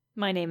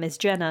My name is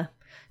Jenna.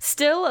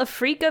 Still a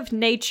freak of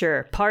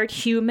nature, part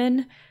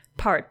human,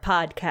 part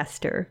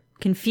podcaster.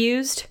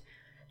 Confused?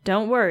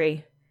 Don't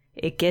worry,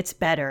 it gets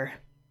better.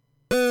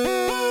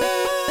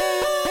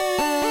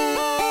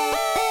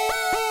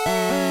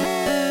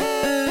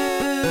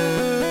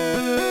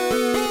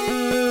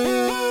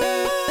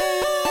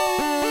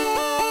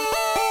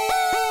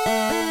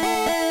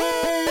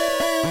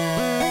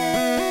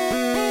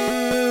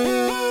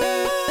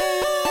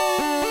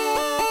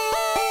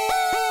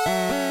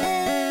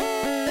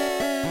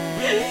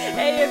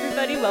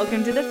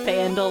 Welcome to the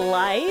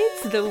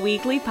Fandalites, the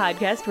weekly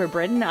podcast where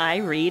Brent and I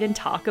read and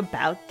talk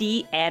about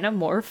the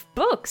Animorph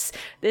books.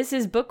 This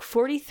is book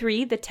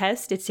 43, The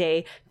Test. It's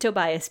a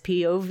Tobias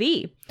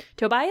POV.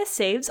 Tobias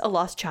saves a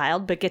lost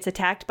child but gets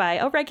attacked by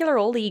a regular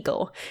old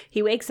eagle.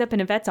 He wakes up in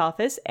a vet's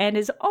office and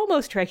is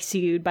almost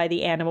rescued by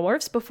the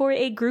Animorphs before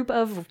a group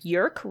of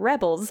Yeerk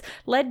rebels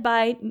led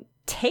by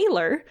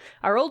Taylor,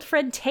 our old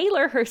friend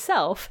Taylor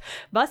herself,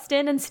 bust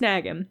in and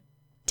snag him.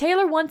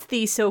 Taylor wants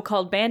the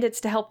so-called bandits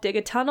to help dig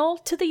a tunnel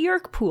to the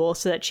Yeerk pool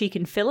so that she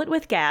can fill it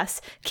with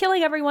gas,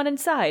 killing everyone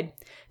inside.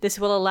 This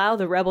will allow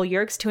the rebel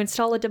Yeerks to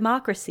install a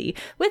democracy,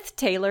 with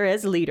Taylor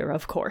as leader,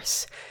 of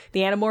course.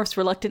 The Animorphs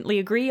reluctantly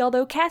agree,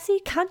 although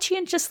Cassie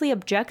conscientiously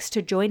objects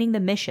to joining the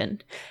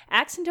mission.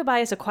 Ax and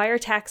Tobias acquire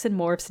Taxxon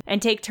morphs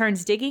and take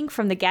turns digging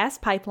from the gas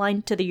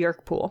pipeline to the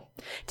Yeerk pool.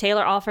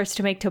 Taylor offers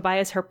to make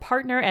Tobias her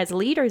partner as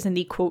leaders in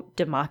the, quote,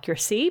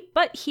 democracy,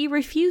 but he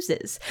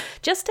refuses.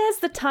 Just as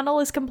the tunnel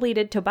is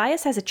completed,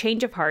 Tobias has a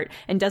change of heart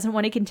and doesn't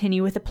want to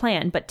continue with the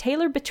plan, but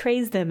Taylor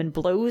betrays them and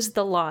blows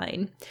the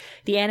line.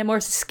 The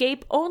Animorphs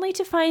escape only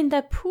to find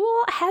the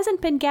pool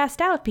hasn't been gassed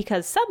out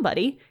because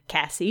somebody,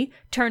 Cassie,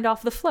 turned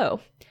off the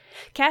flow.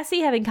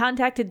 Cassie, having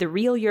contacted the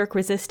real Yeerk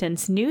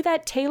resistance, knew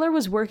that Taylor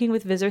was working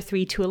with Visser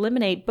 3 to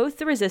eliminate both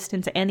the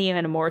resistance and the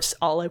Animorphs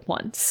all at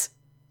once.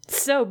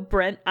 So,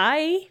 Brent,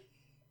 I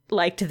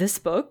liked this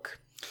book,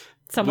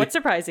 somewhat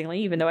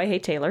surprisingly, even though I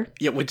hate Taylor.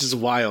 Yeah, which is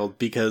wild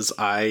because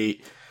I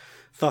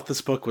thought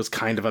this book was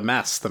kind of a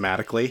mess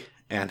thematically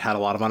and had a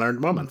lot of unearned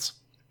moments.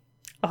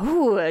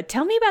 Oh,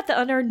 tell me about the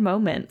unearned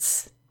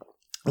moments.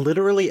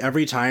 Literally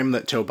every time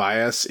that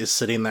Tobias is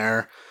sitting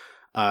there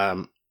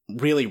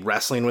really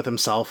wrestling with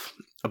himself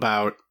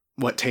about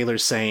what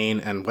Taylor's saying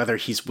and whether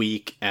he's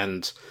weak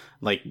and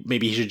like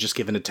maybe he should just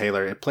give in to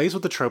Taylor, it plays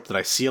with the trope that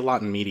I see a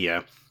lot in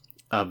media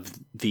of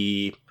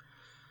the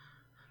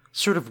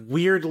sort of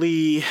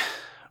weirdly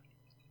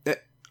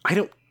I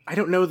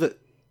don't know that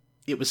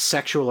it was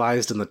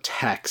sexualized in the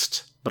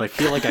text, but I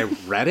feel like I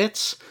read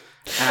it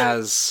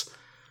as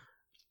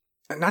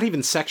not even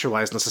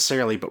sexualized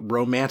necessarily, but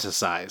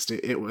romanticized.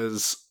 It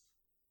was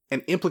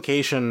an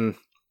implication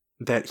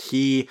that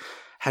he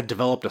had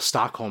developed a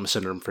Stockholm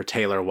syndrome for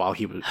Taylor while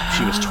she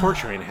was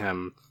torturing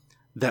him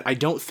that I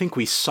don't think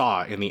we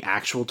saw in the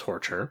actual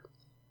torture.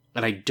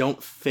 And I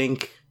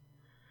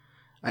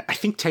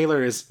think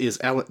Taylor is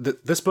Ellen.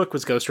 This book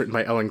was ghostwritten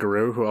by Ellen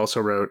Garou, who also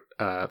wrote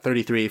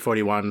 33,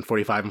 41,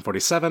 45, and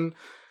 47.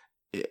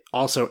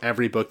 Also,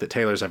 every book that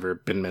Taylor's ever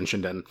been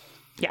mentioned in.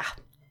 Yeah.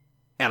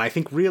 And I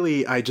think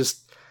really I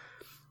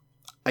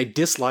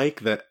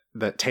dislike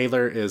that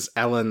Taylor is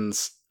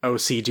Ellen's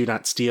OC Do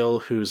Not Steal,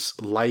 who's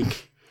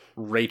like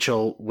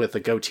Rachel with a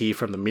goatee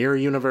from the Mirror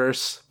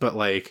Universe, but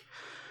like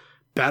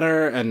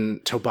better,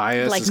 and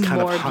Tobias like is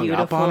kind of hung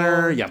beautiful. Up on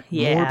her. Yeah,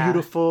 more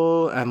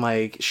beautiful, and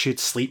like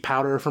shoots sleep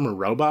powder from a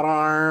robot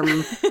arm.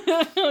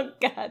 Oh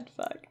god,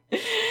 fuck.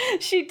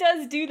 She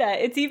does do that.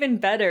 It's even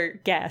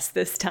better gas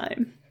this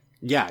time.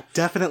 Yeah,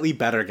 definitely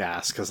better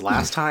gas, because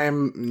last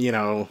time,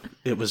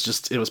 it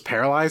was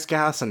paralyzed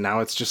gas, and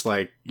now it's just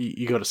like,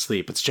 you go to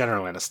sleep. It's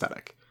general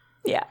anesthetic.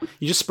 Yeah.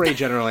 You just spray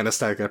general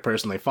anesthetic at a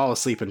person, they fall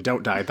asleep and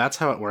don't die. That's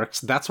how it works.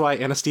 That's why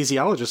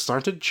anesthesiologists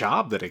aren't a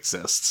job that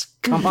exists.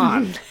 Come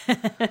on.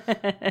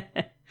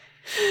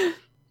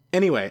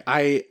 Anyway,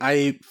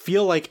 I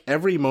feel like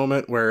every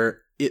moment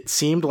where it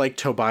seemed like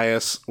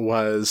Tobias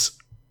was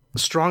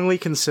strongly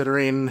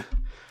considering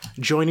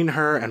joining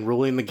her and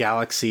ruling the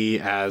galaxy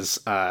as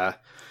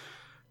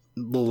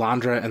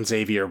Lilandra and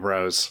Xavier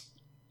bros.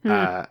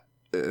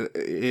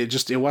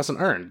 It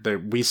wasn't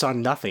earned. We saw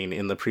nothing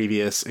in the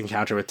previous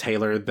encounter with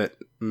Taylor that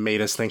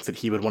made us think that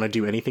he would want to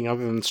do anything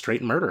other than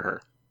straight murder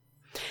her.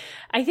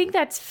 I think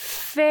that's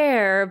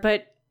fair,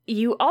 but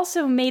you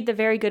also made the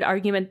very good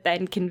argument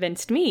that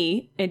convinced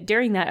me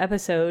during that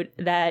episode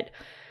that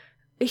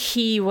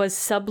he was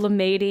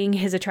sublimating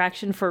his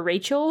attraction for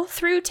Rachel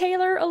through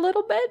Taylor a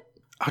little bit.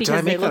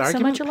 Because they look so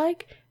much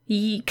alike.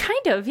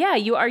 Kind of, yeah.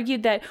 You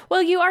argued that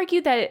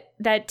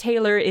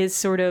Taylor is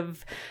sort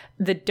of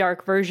the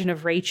dark version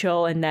of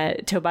Rachel, and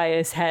that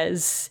Tobias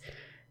has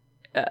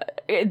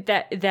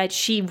that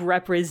she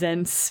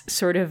represents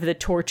sort of the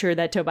torture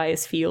that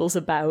Tobias feels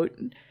about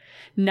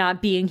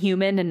not being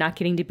human and not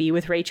getting to be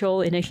with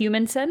Rachel in a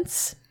human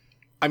sense.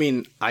 I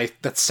mean,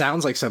 that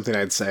sounds like something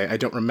I'd say. I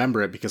don't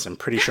remember it because I'm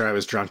pretty sure I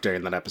was drunk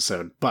during that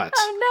episode, but...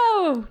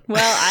 Oh, no!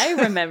 Well, I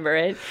remember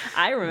it.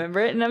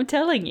 And I'm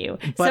telling you.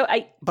 But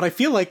I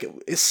feel like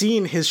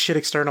seeing his shit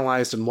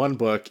externalized in one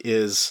book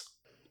is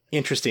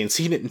interesting.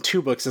 Seeing it in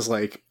 2 books is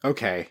like,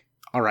 okay,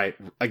 all right,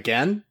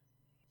 again?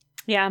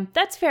 Yeah,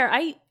 that's fair.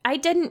 I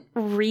didn't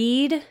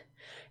read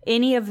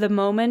any of the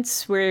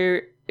moments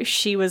where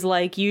she was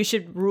like, you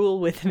should rule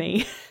with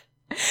me.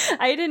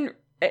 I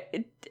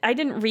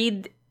didn't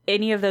read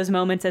any of those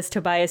moments as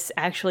Tobias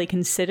actually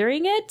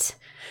considering it,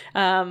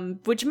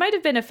 which might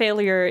have been a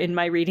failure in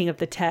my reading of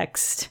the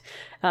text.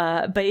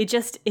 But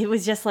it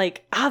was just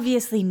like,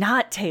 obviously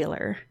not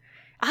Taylor.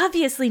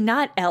 Obviously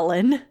not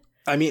Ellen.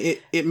 I mean,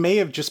 it may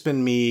have just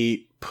been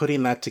me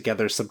putting that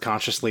together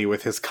subconsciously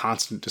with his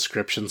constant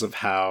descriptions of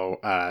how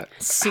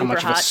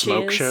much of a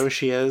smoke show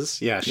she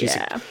is. Yeah,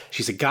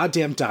 she's a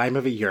goddamn dime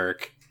of a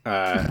yerk.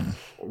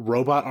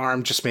 Robot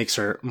arm just makes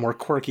her more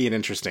quirky and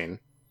interesting.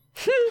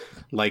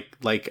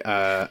 like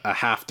a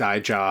half dye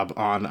job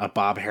on a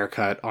bob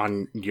haircut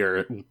on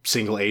your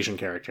single Asian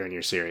character in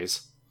your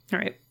series. All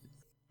right.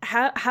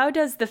 How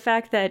does the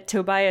fact that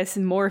Tobias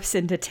morphs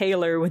into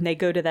Taylor when they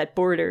go to that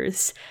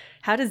Borders,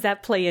 how does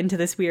that play into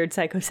this weird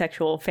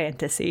psychosexual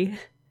fantasy?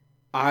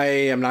 I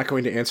am not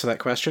going to answer that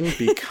question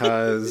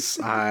because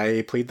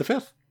I plead the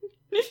fifth.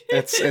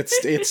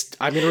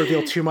 I'm going to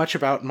reveal too much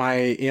about my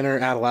inner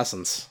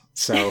adolescence.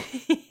 So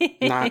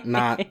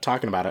not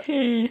talking about it.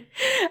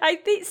 I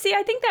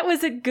think that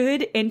was a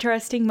good,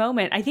 interesting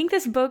moment. I think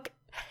this book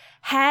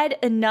had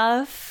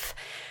enough.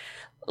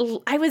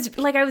 I was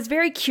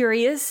very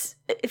curious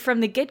from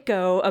the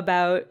get-go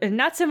about,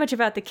 not so much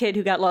about the kid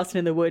who got lost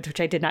in the woods,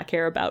 which I did not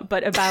care about,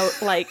 but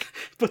about like...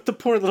 But the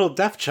poor little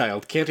deaf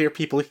child can't hear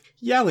people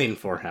yelling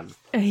for him.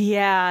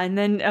 Yeah, and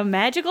then a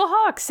magical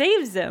hawk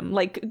saves him.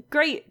 Like,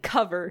 great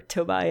cover,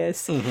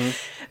 Tobias. Mm-hmm.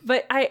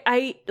 But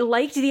I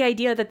liked the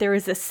idea that there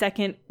was a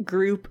second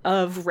group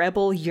of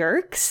rebel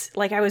Yeerks.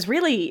 Like, I was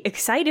really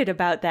excited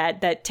about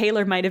that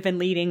Taylor might have been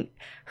leading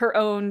her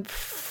own,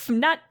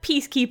 not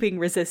peacekeeping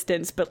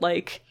resistance, but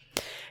like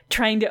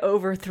trying to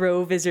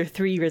overthrow Visser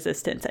 3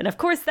 resistance. And of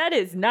course, that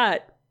is not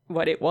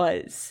what it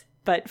was.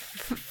 But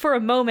for a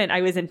moment,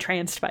 I was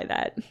entranced by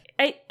that.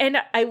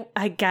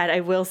 I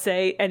will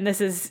say, and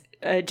this is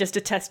just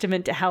a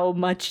testament to how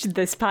much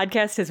this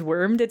podcast has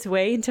wormed its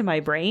way into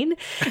my brain,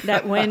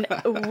 that when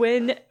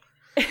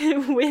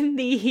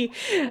the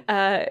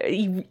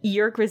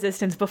Yeerk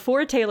resistance,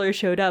 before Taylor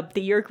showed up,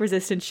 the Yeerk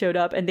resistance showed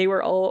up, and they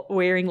were all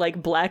wearing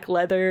like black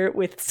leather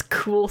with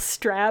cool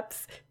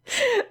straps,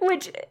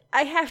 which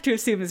I have to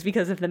assume is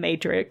because of the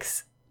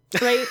Matrix,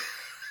 right?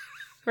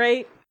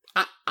 Right?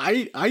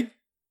 I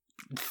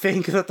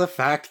think that the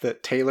fact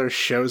that Taylor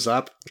shows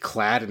up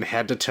clad in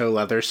head-to-toe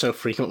leather so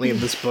frequently in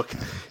this book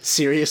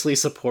seriously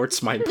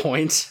supports my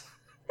point.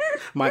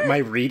 My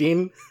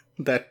reading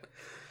that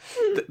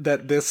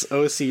this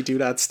OC Do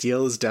Not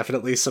Steal is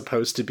definitely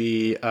supposed to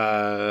be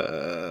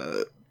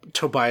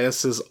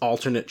Tobias's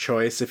alternate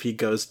choice if he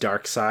goes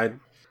dark side.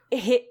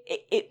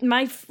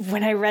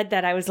 When I read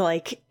that, I was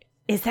like,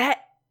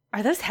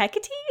 are those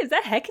Hecate? Is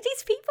that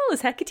Hecate's people? Is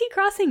Hecate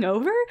crossing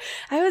over?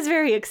 I was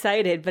very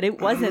excited, but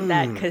it wasn't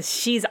that because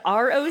she's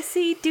our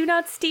OC Do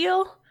Not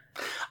Steal.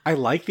 I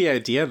like the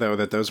idea, though,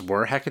 that those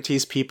were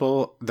Hecate's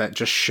people that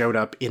just showed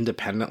up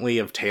independently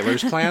of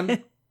Taylor's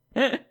plan.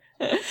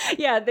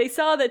 Yeah, they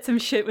saw that some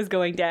shit was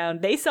going down.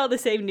 They saw the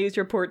same news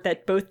report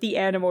that both the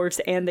Animorphs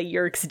and the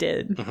Yeerks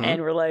did. Mm-hmm.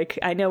 And were like,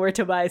 I know where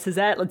Tobias is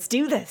at. Let's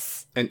do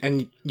this.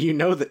 And you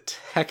know that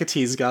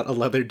Hecate's got a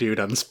leather dude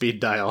on speed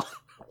dial.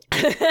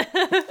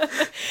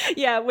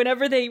 Yeah,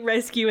 whenever they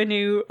rescue a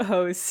new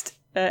host,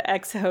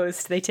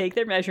 ex-host, they take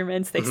their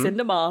measurements, they send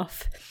him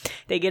off,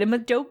 they get him a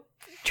dope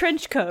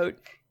trench coat.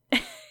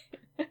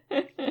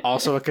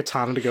 Also a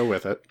katana to go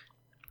with it.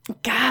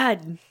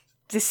 God,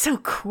 this is so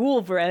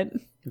cool,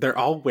 Brent. They're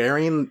all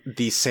wearing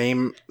the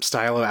same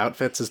style of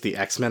outfits as the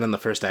X-Men in the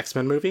first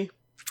X-Men movie.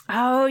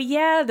 Oh,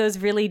 yeah, those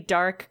really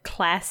dark,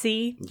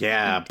 classy,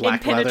 black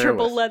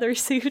impenetrable leather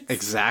suits.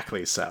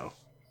 Exactly so.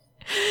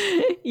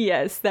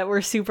 Yes, that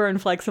were super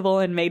inflexible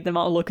and made them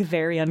all look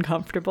very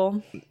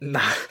uncomfortable.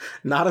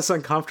 Not as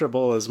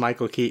uncomfortable as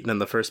Michael Keaton in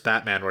the first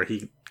Batman, where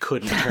he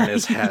couldn't turn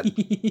his head.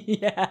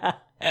 Yeah.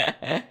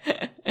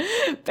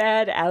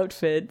 Bad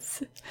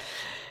outfits.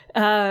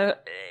 So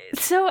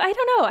I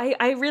don't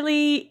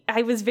know.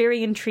 I was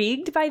very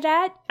intrigued by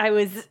that. I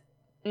was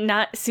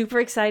not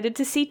super excited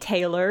to see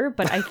Taylor,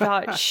 but I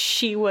thought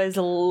she was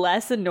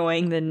less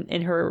annoying than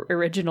in her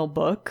original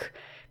book.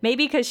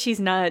 Maybe because she's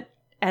not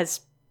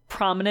as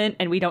prominent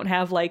and we don't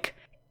have like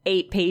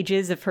 8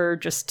 pages of her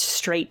just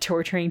straight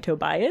torturing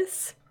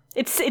Tobias.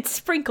 It's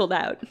sprinkled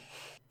out.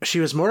 She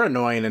was more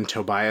annoying in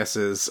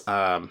Tobias's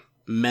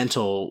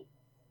mental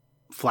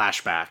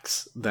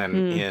flashbacks than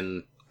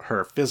in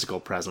her physical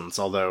presence,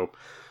 although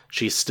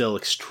she's still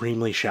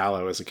extremely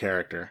shallow as a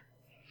character.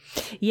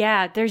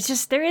 Yeah, there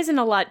isn't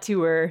a lot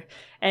to her.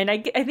 And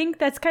I think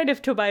that's kind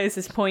of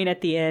Tobias's point at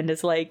the end,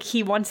 is like,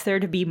 he wants there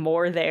to be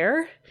more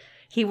there.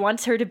 He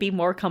wants her to be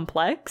more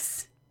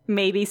complex,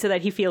 maybe so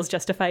that he feels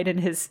justified in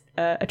his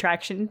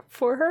attraction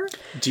for her.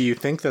 Do you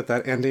think that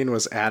ending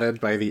was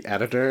added by the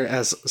editor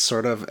as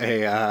sort of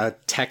a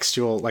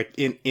textual, like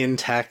in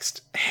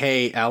text,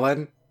 hey,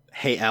 Ellen?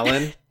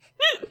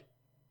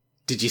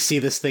 did you see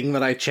this thing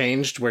that I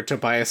changed where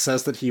Tobias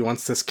says that he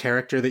wants this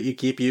character that you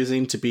keep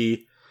using to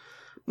be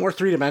more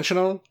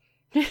three-dimensional?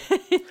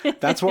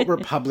 That's what we're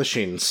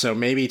publishing, so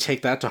maybe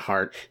take that to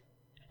heart.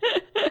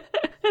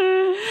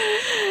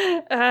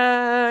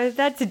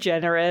 That's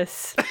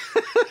generous.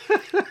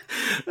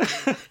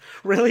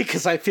 Really?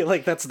 Because I feel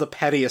like that's the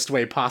pettiest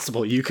way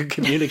possible you could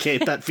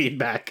communicate that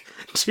feedback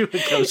to a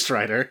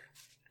ghostwriter.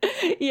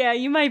 Yeah,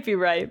 you might be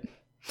right.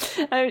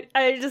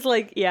 I just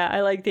like, yeah,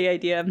 I like the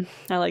idea.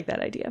 I like that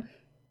idea.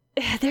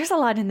 There's a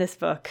lot in this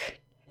book.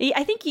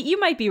 I think you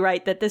might be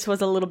right that this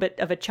was a little bit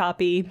of a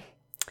choppy...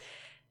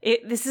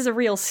 This is a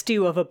real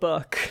stew of a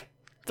book.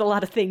 There's a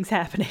lot of things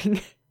happening.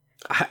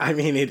 I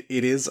mean, it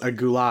is a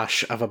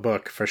goulash of a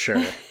book, for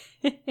sure.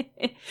 Do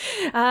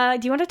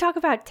you want to talk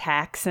about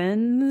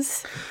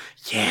Taxxons?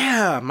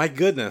 Yeah, my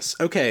goodness.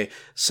 Okay,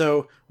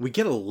 so we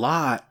get a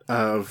lot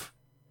of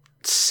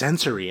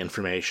sensory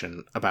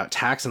information about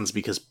Taxxons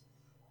because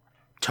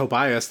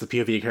Tobias, the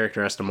POV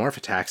character, has to morph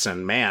a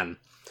Taxxon. Man,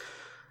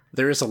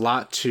 there is a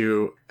lot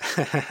to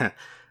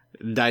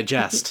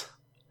digest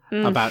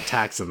about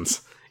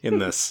Taxxons in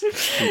this.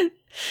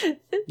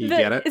 You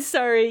get it?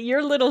 Sorry,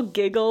 your little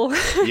giggle.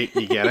 You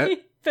get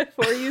it?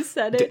 Before you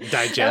said it.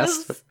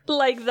 Digest? That was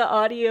like the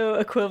audio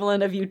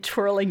equivalent of you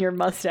twirling your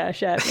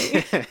mustache at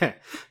me.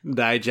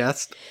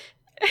 Digest?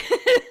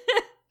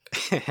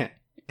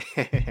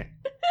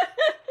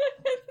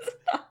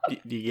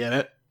 You get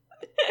it?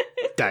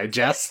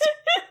 Digest?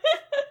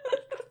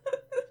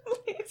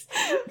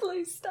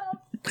 Please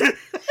stop.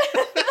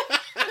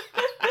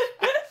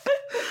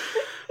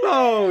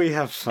 Oh, we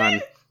have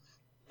fun.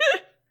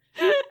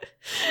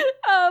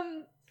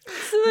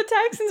 So the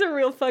Taxxons are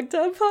real fucked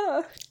up,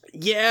 huh?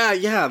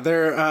 Yeah,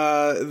 they're,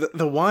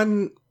 the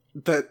one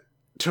that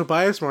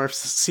Tobias morphs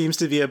seems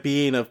to be a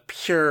being of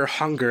pure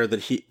hunger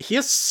that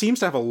he seems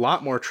to have a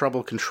lot more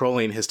trouble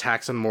controlling his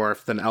Taxxon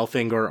morph than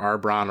Elfingor,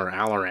 Arbron, or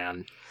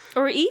Alaran.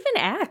 Or even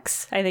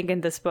Axe, I think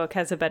in this book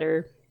has a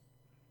better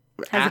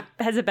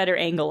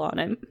angle on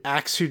him.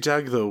 Axe, who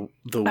dug the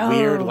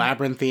weird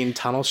labyrinthine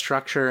tunnel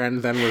structure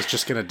and then was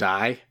just gonna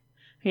die.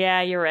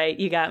 Yeah, you're right.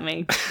 You got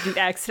me.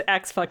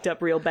 Axe fucked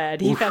up real bad.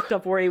 He fucked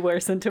up way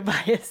worse than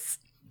Tobias.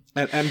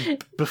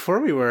 And before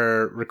we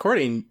were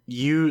recording,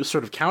 you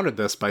sort of countered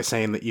this by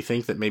saying that you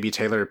think that maybe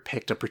Taylor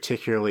picked a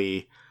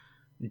particularly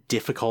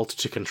difficult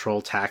to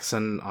control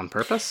Taxxon on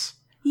purpose?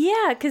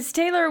 Yeah, because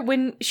Taylor,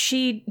 when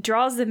she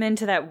draws them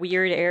into that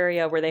weird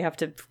area where they have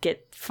to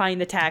find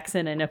the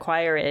Taxxon and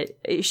acquire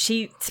it,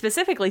 she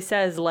specifically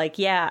says, like,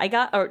 yeah, I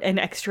got an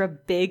extra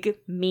big,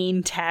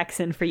 mean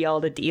Taxxon for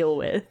y'all to deal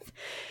with.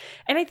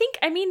 And I think,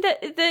 I mean,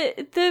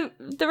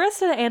 the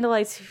rest of the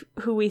Andalites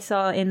who we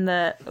saw in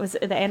was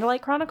it the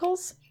Andalite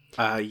Chronicles?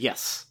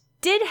 Yes.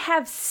 Did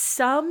have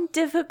some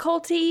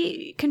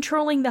difficulty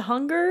controlling the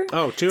hunger.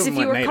 Oh, two of them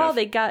went native. If you recall,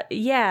 they got,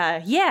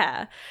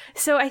 yeah.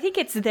 So I think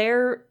it's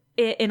there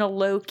in a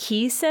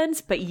low-key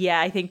sense, but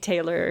yeah, I think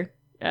Taylor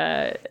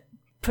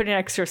put an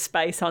extra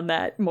spice on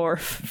that morph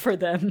for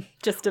them,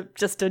 just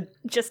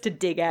to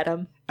dig at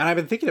them. And I've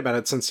been thinking about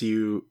it since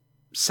you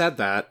said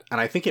that,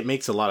 and I think it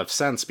makes a lot of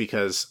sense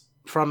because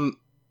from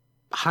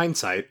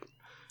hindsight,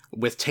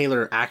 with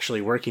Taylor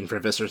actually working for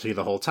Visser 3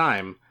 the whole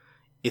time,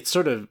 it's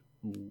sort of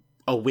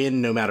a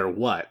win no matter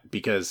what,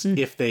 because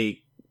if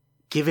they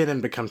give in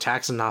and become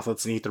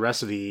Taxxonothlets and eat the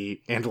rest of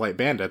the Andalite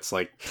bandits,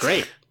 like,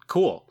 great,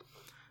 cool.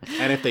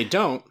 And if they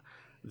don't,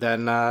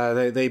 then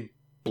they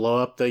blow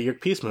up the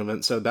Yeerk Peace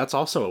movement, so that's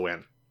also a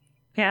win.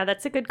 Yeah,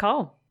 that's a good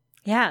call.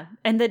 Yeah,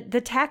 and the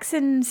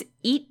Taxxons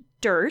eat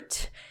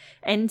dirt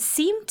and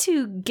seem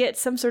to get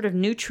some sort of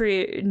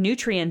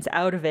nutrients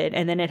out of it,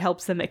 and then it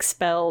helps them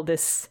expel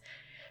this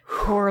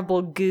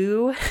horrible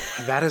goo.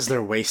 That is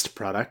their waste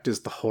product,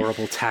 is the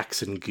horrible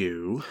Taxxon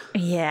goo.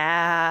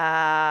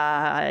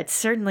 Yeah, it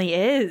certainly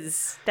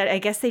is. That I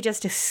guess they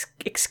just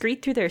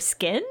excrete through their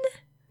skin?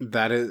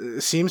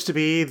 That seems to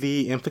be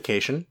the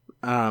implication.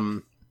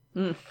 And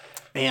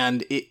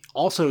it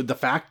also, the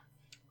fact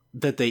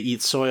that they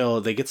eat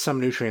soil, they get some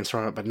nutrients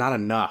from it, but not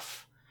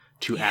enough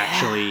to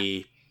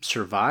actually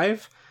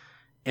survive.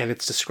 And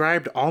it's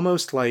described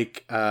almost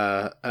like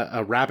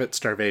a rabbit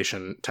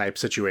starvation type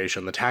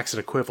situation, the Taxxon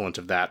equivalent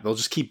of that. They'll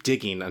just keep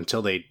digging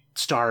until they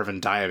starve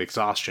and die of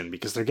exhaustion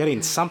because they're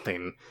getting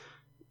something,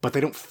 but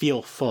they don't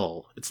feel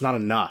full. It's not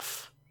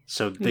enough.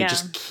 So they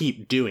just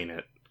keep doing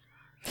it.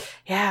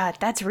 Yeah,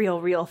 that's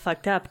real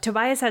fucked up.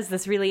 Tobias has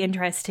this really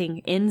interesting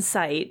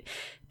insight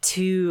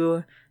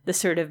to the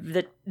sort of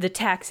the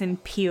Taxxon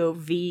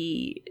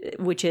POV,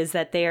 which is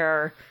that they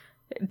are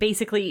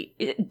basically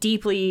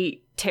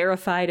deeply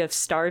terrified of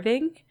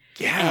starving.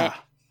 Yeah.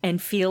 And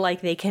feel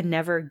like they can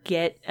never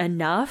get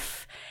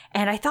enough.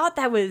 And I thought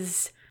that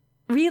was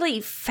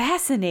really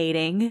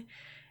fascinating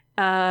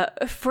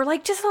for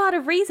like just a lot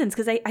of reasons,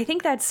 because I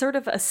think that's sort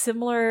of a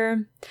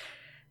similar...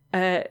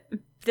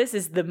 this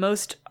is the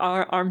most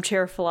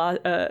armchair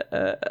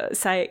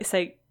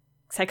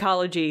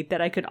psychology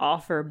that I could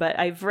offer, but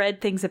I've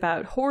read things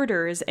about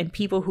hoarders and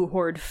people who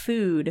hoard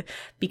food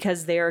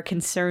because they are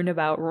concerned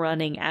about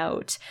running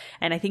out.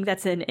 And I think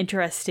that's an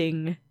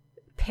interesting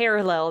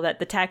parallel, that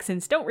the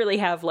Taxxons don't really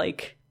have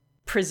like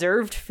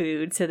preserved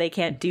food, so they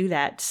can't do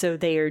that. So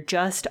they are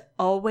just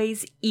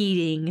always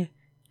eating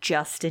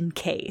just in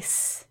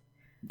case.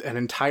 An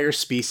entire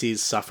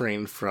species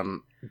suffering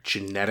from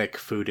genetic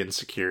food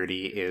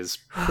insecurity is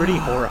pretty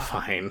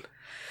horrifying.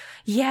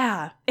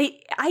 Yeah,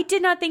 I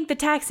did not think the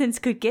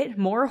Taxxons could get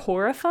more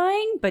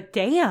horrifying, but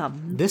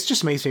damn. This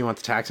just makes me want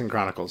the Taxxon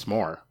Chronicles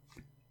more.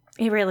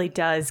 It really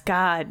does.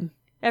 God,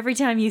 every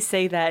time you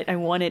say that, I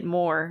want it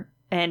more.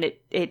 And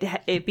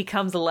it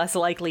becomes less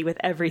likely with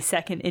every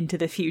second into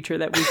the future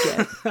that we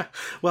get.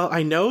 Well,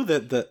 I know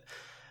that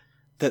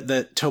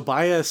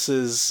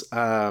Tobias's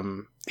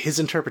his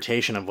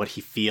interpretation of what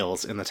he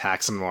feels in the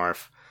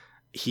Taxonomorph,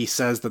 he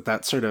says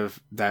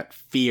that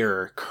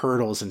fear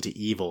curdles into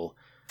evil.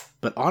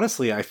 But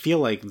honestly, I feel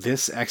like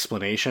this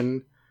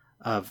explanation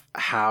of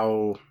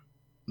how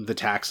the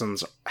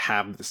Taxxons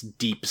have this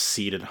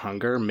deep-seated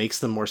hunger makes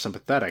them more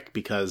sympathetic,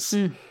 because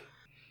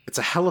it's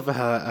a hell of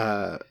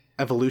a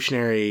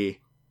evolutionary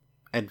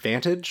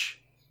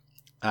advantage.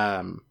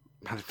 Not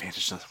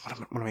advantage. What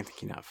am I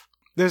thinking of?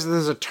 There's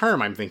a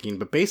term I'm thinking,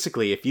 but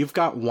basically, if you've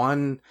got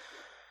one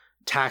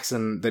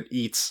Taxxon that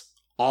eats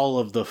all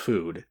of the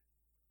food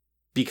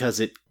because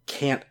it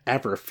can't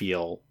ever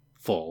feel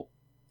full,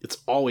 it's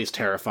always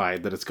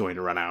terrified that it's going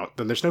to run out,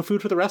 then there's no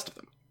food for the rest of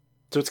them.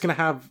 So it's going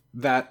to have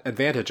that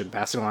advantage in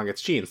passing along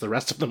its genes. The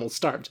rest of them will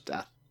starve to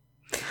death.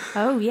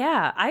 Oh,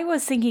 yeah. I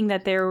was thinking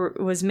that there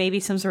was maybe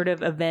some sort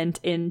of event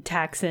in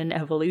Taxxon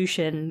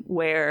evolution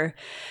where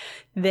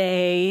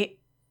they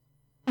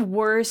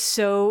were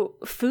so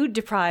food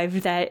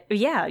deprived that,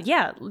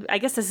 I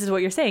guess this is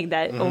what you're saying,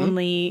 that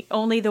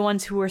only the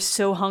ones who were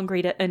so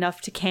hungry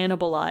enough to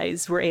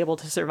cannibalize were able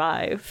to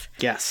survive.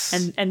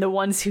 Yes. And the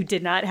ones who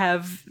did not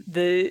have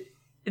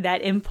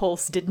that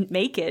impulse didn't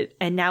make it,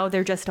 and now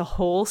they're just a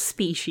whole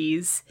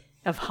species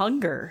of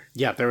hunger.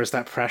 Yeah, there was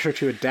that pressure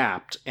to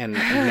adapt, and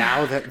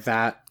now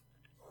that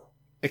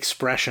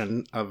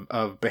expression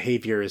of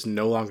behavior is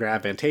no longer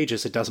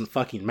advantageous, it doesn't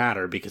fucking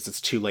matter because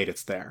it's too late,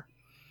 it's there.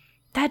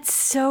 That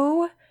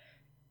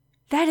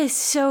is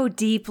so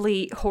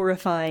deeply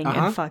horrifying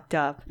and fucked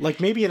up. Like,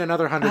 maybe in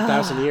another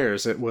 100,000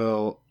 years it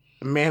will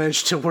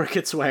manage to work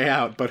its way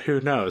out, but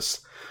who knows?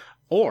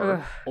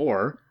 Or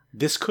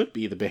this could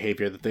be the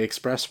behavior that they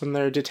express when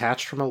they're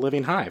detached from a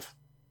living hive.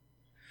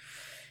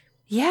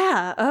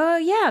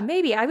 Yeah,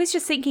 maybe. I was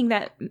just thinking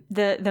that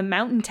the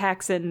mountain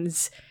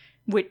Taxxons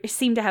would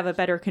seem to have a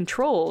better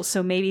control,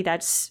 so maybe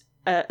that's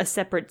a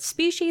separate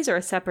species or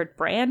a separate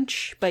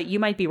branch, but you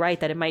might be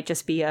right that it might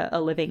just be a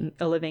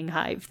living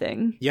hive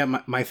thing. Yeah,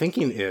 my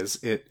thinking is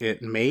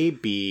it may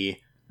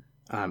be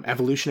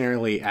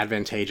evolutionarily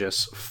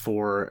advantageous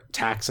for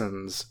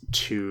Taxxons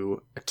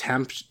to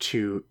attempt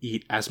to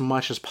eat as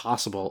much as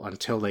possible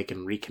until they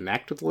can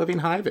reconnect with the living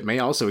hive. It may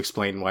also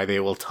explain why they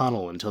will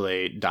tunnel until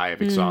they die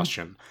of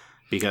exhaustion.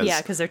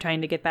 Because they're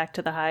trying to get back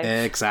to the hive.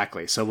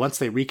 Exactly. So once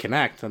they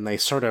reconnect, then they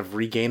sort of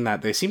regain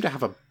that. They seem to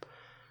have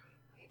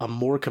a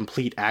more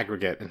complete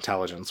aggregate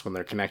intelligence when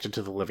they're connected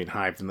to the living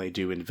hive than they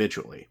do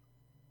individually.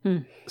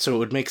 So it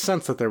would make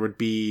sense that there would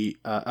be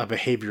a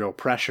behavioral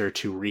pressure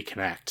to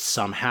reconnect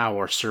somehow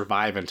or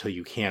survive until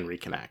you can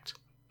reconnect.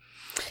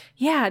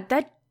 Yeah,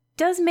 that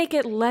does make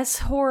it less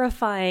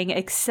horrifying,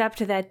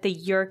 except that the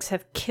Yeerks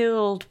have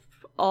killed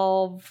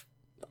all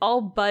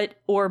but,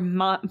 or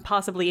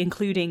possibly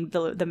including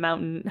the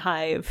mountain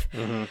hive.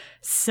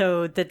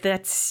 So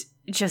that's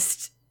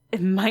just,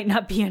 it might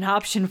not be an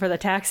option for the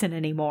Taxxon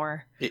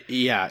anymore. It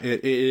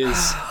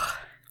is.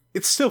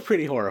 It's still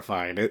pretty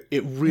horrifying.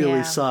 It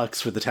really sucks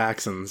for the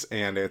Taxxons,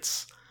 and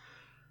it's...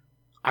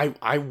 I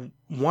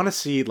want to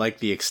see, like,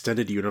 the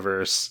extended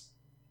universe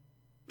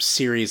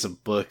series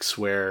of books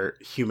where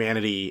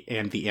humanity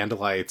and the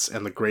Andalites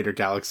and the greater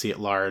galaxy at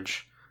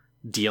large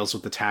deals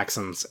with the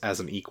Taxxons as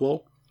an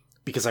equal,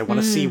 because I want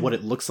to see what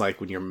it looks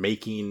like when you're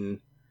making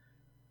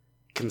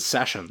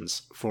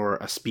concessions for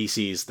a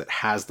species that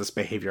has this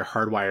behavior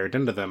hardwired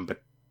into them,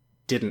 but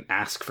didn't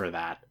ask for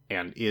that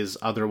and is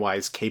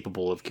otherwise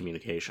capable of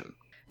communication.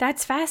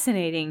 That's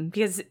fascinating,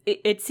 because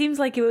it seems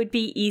like it would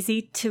be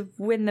easy to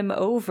win them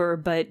over,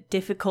 but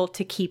difficult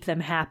to keep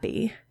them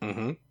happy.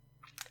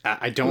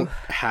 I don't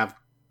have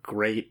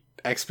great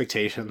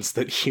expectations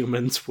that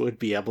humans would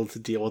be able to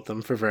deal with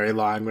them for very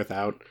long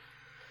without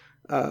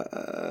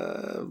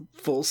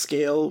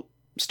full-scale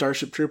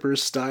Starship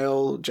Troopers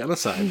style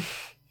genocide.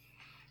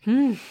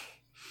 Do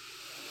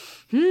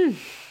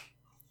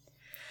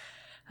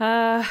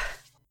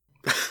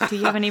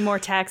you have any more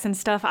Taxxon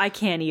stuff? I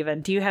can't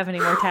even. Do you have any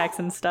more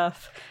Taxxon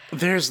stuff?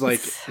 There's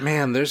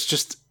there's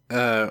just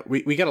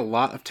we got a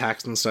lot of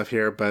Taxxon stuff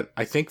here, but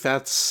I think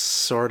that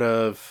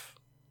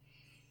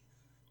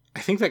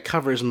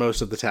covers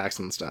most of the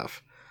Taxxon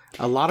stuff.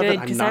 A lot of it,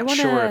 I'm not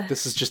sure if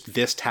this is just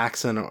this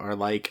Taxxon or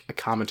like a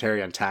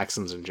commentary on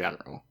Taxxons in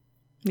general.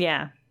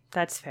 Yeah,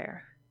 that's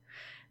fair.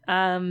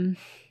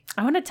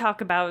 I want to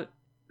talk about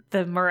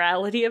the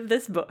morality of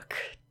this book.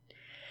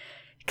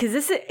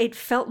 Because it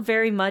felt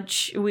very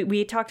much,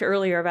 we talked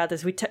earlier about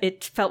this,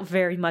 it felt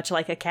very much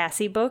like a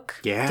Cassie book.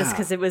 Yeah. Just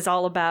because it was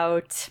all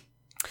about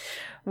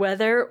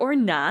whether or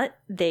not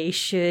they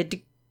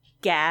should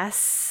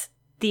gas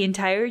the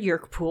entire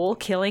Yeerk pool,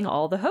 killing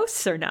all the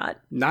hosts or not.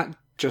 Not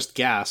just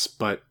gas,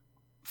 but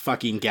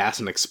fucking gas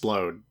and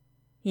explode.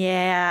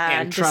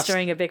 Yeah, and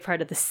destroying a big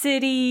part of the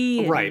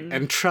city. Right,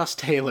 and trust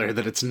Taylor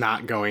that it's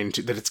not going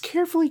to, that it's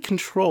carefully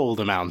controlled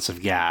amounts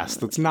of gas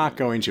that's not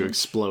going to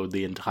explode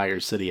the entire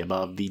city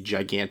above the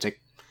gigantic,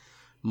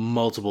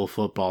 multiple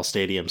football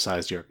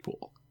stadium-sized Yeerk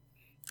pool.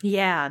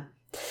 Yeah.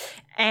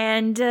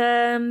 And,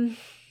 Animorphs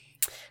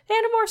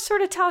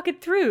sort of talk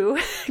it through,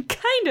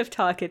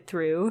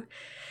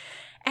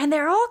 and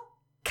they're all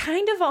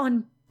kind of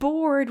on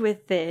board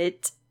with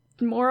it.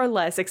 More or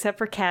less, except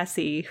for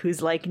Cassie,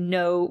 who's like,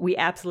 no, we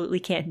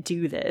absolutely can't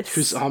do this.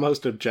 Who's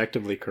almost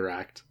objectively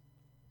correct.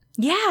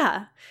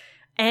 Yeah.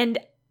 And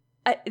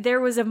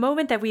there was a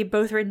moment that we had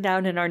both written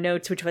down in our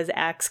notes, which was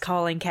Axe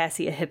calling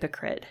Cassie a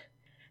hypocrite.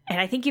 And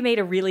I think you made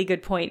a really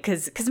good point,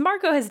 because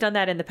Marco has done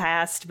that in the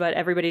past, but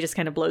everybody just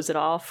kind of blows it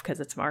off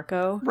because it's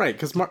Marco. Right,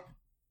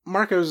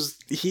 because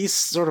he's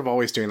sort of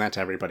always doing that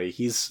to everybody.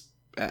 He's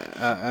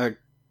a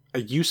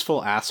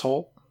useful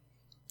asshole.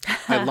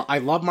 I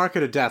love Marco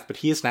to death, but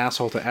he is an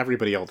asshole to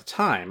everybody all the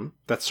time.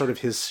 That's sort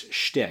of his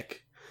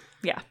shtick.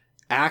 Yeah.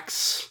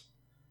 Axe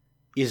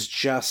is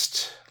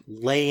just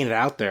laying it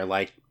out there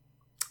like,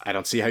 I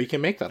don't see how you can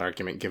make that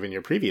argument given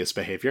your previous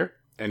behavior.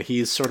 And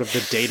he's sort of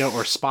the Data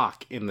or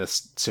Spock in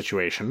this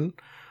situation,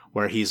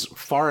 where he's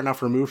far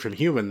enough removed from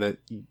human that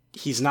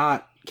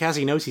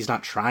Cassie knows he's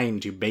not trying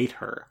to bait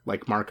her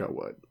like Marco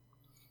would.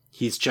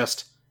 He's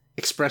just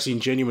expressing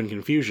genuine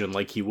confusion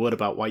like he would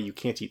about why you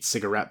can't eat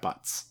cigarette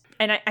butts.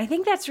 And I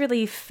think that's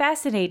really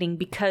fascinating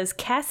because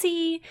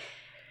Cassie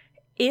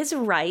is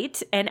right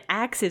and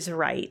Axe is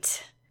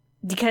right.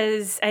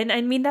 Because, and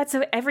I mean, that's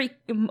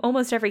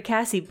almost every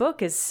Cassie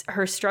book is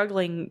her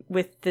struggling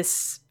with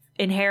this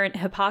inherent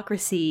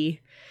hypocrisy,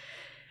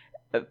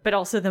 but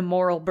also the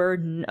moral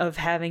burden of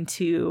having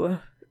to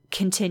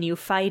continue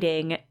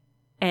fighting.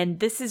 And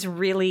this is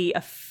really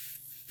a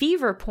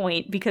fever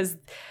point because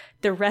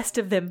the rest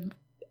of them,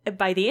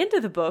 by the end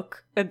of the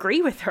book,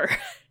 agree with her.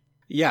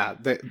 Yeah,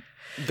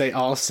 they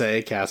all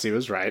say Cassie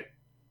was right.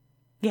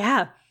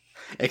 Yeah.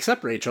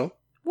 Except Rachel.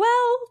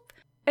 Well,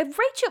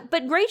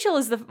 Rachel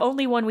is the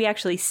only one we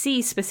actually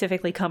see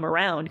specifically come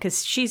around,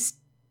 because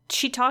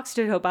she talks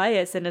to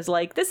Tobias and is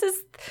like, this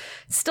is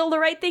still the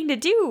right thing to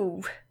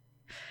do.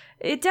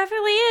 It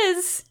definitely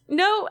is.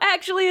 No,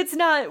 actually it's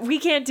not. We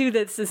can't do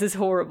this. This is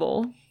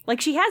horrible.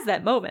 Like, she has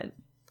that moment.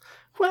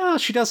 Well,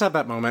 she does have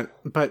that moment,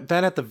 but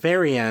then at the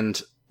very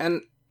end,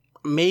 and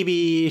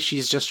maybe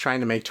she's just trying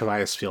to make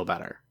Tobias feel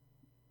better.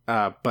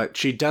 But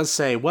she does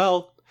say,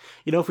 well,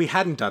 if we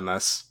hadn't done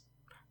this,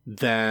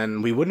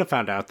 then we wouldn't have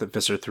found out that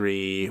Visser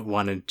 3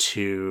 wanted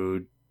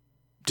to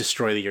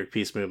destroy the Yeerk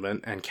Peace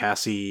movement, and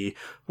Cassie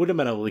would have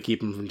been able to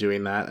keep him from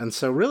doing that. And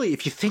so really,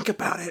 if you think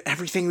about it,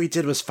 everything we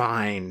did was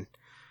fine,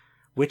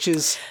 which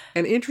is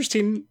an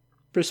interesting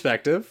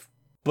perspective,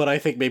 but I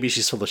think maybe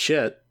she's full of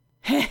shit.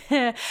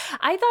 I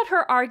thought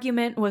her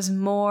argument was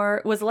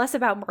less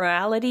about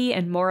morality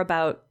and more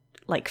about,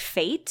 like,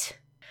 fate.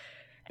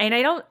 And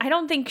I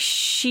don't think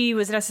she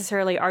was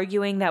necessarily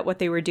arguing that what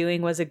they were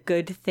doing was a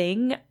good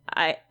thing.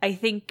 I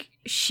think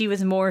she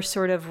was more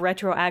sort of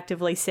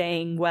retroactively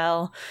saying,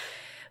 well,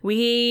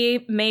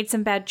 we made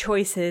some bad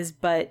choices,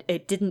 but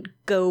it didn't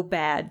go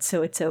bad,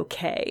 so it's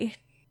okay.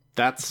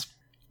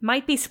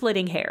 Might be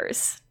splitting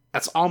hairs.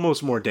 That's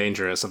almost more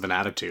dangerous of an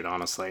attitude,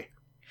 honestly.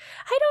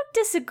 I don't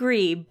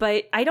disagree,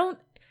 but I don't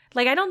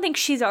think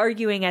she's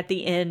arguing at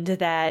the end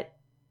that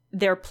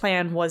their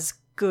plan was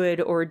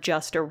good or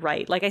just or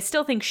right. Like, I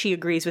still think she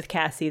agrees with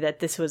Cassie that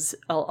this was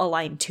a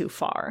line too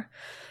far.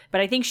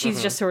 But I think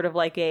she's just sort of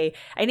like I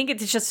think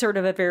it's just sort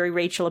of a very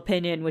Rachel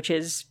opinion, which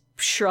is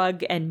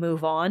shrug and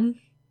move on.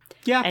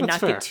 Yeah, and that's not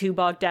fair. get too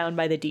bogged down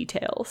by the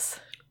details.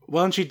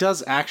 Well, and she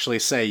does actually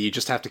say you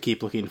just have to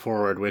keep looking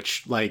forward,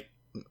 which, like,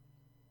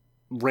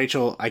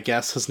 Rachel, I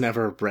guess, has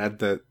never read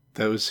that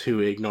those who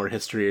ignore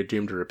history are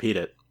doomed to repeat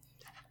it.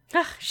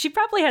 She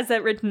probably has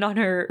that written on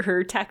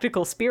her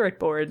tactical spirit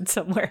board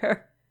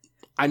somewhere.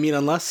 I mean,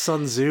 unless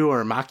Sun Tzu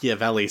or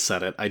Machiavelli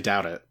said it, I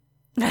doubt it.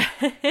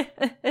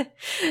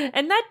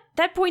 And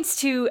that points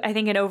to, I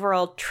think, an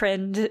overall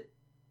trend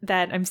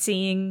that I'm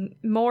seeing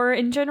more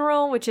in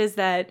general, which is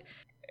that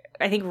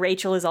I think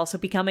Rachel is also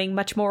becoming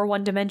much more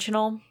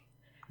one-dimensional.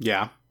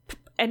 Yeah.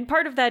 And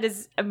part of that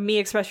is me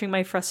expressing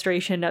my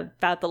frustration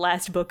about the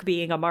last book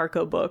being a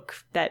Marco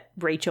book that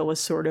Rachel was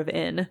sort of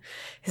in.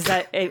 Because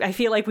that I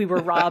feel like we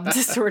were robbed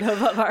sort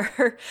of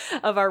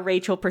our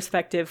Rachel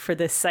perspective for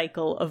this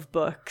cycle of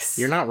books.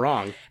 You're not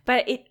wrong.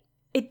 But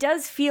it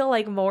does feel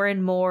like more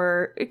and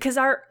more, because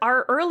our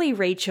early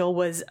Rachel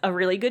was a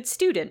really good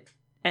student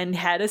and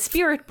had a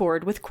spirit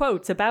board with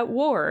quotes about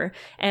war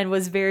and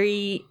was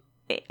very,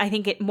 I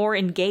think, more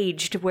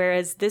engaged,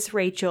 whereas this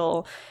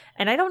Rachel,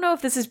 and I don't know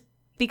if this is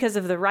because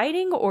of the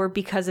writing or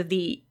because of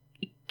the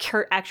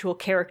actual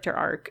character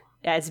arc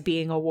as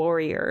being a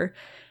warrior.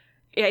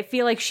 I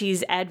feel like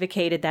she's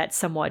advocated that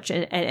somewhat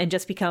and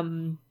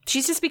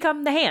she's just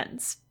become the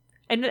hands.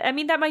 And I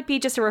mean, that might be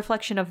just a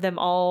reflection of them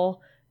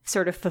all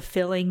sort of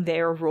fulfilling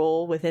their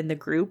role within the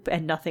group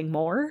and nothing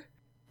more.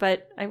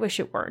 But I wish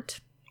it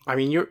weren't. I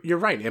mean, you're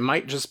right. It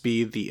might just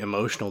be the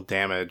emotional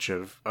damage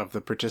of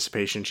the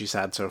participation she's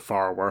had so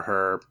far, where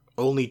her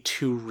only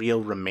two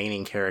real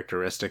remaining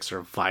characteristics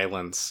are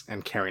violence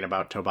and caring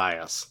about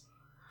Tobias.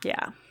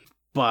 Yeah.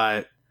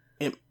 But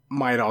it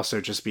might also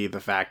just be the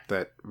fact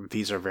that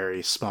these are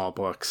very small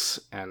books,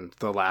 and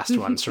the last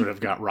one sort of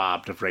got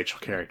robbed of Rachel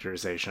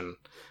characterization.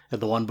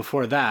 And the one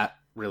before that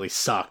really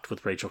sucked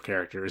with Rachel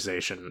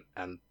characterization,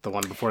 and the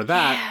one before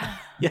that...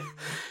 Yeah.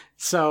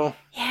 So...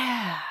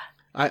 Yeah.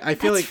 I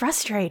feel That's like...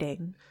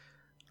 frustrating.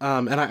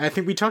 And I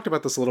think we talked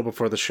about this a little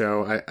before the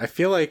show. I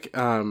feel like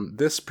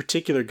this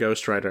particular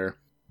ghostwriter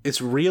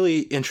is really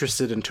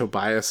interested in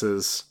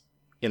Tobias's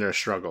inner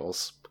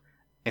struggles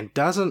and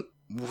doesn't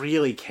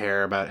really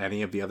care about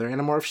any of the other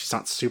Animorphs. She's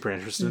not super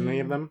interested in any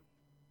of them.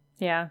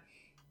 Yeah.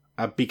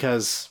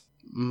 Because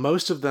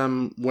most of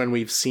them, when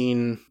we've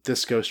seen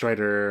this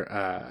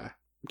ghostwriter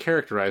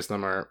characterize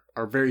them,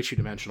 are very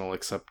two-dimensional,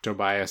 except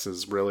Tobias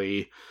is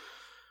really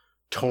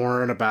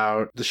torn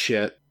about the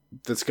shit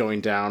that's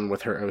going down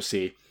with her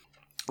OC.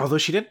 Although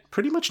she did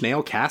pretty much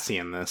nail Cassie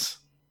in this.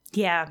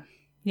 Yeah.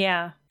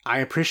 Yeah. I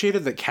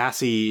appreciated that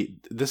Cassie...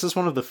 This is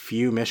one of the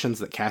few missions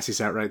that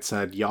Cassie's outright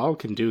said, y'all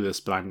can do this,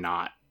 but I'm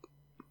not.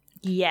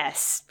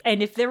 Yes.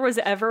 And if there was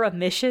ever a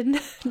mission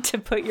to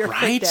put your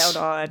foot down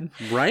on,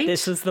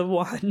 this was the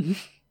one.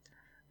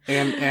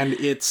 And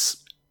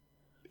it's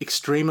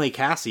extremely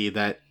Cassie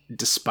that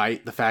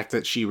despite the fact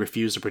that she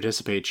refused to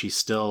participate, she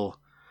still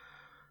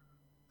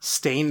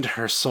stained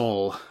her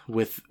soul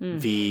with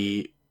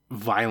the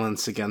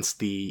violence against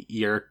the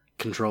Yeerk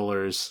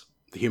controllers,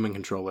 the human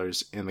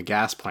controllers in the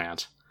gas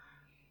plant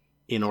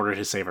in order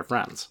to save her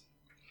friends.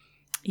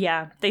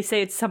 Yeah, they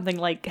say it's something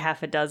like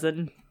half a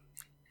dozen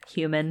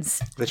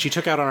humans that she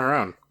took out on her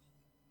own.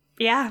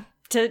 Yeah,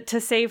 to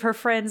save her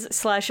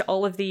friends /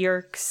 all of the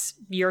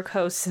Yeerk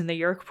hosts in the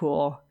Yeerk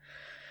pool.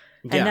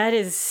 Yeah. And that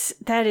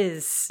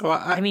is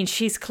well, I mean,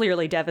 she's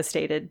clearly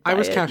devastated. I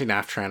was counting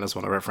Aftran as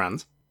one of her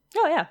friends.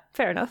 Oh yeah,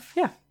 fair enough.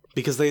 Yeah.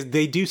 Because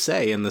they do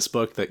say in this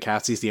book that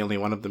Cassie's the only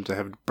one of them to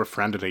have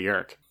befriended a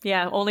Yeerk.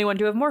 Yeah, only one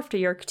to have morphed a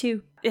Yeerk,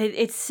 too.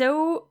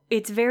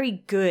 It's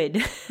very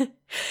good.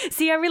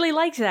 See, I really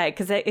liked that,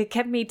 because it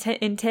kept me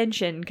in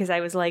tension, because I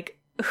was like,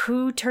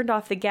 who turned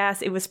off the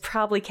gas? It was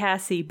probably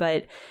Cassie,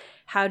 but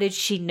how did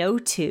she know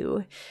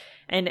to?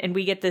 And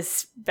we get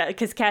this,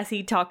 because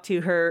Cassie talked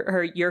to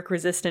her Yeerk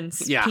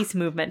resistance peace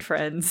movement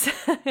friends.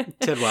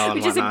 Tidwell and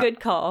which whatnot. Is a good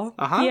call.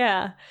 Uh-huh.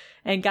 Yeah.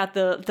 And got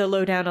the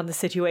lowdown on the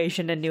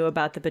situation and knew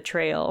about the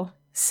betrayal.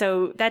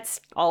 So that's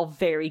all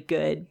very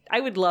good. I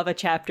would love a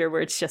chapter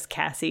where it's just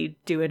Cassie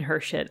doing her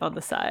shit on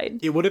the side.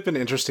 It would have been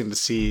interesting to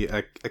see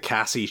a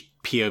Cassie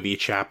POV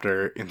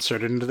chapter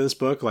inserted into this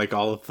book, like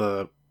all of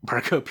the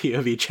Marco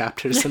POV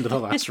chapters into the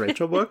last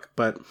Rachel book.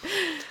 But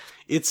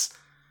it's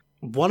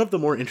one of the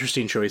more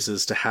interesting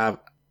choices to have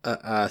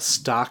a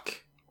stock...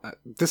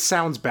 this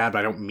sounds bad, but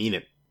I don't mean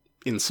it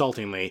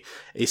insultingly.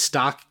 A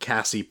stock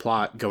Cassie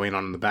plot going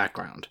on in the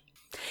background.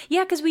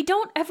 Yeah, because we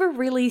don't ever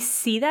really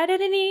see that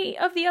in any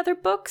of the other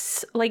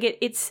books. Like,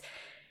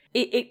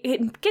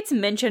 it gets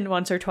mentioned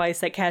once or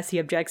twice that Cassie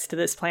objects to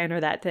this plan or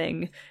that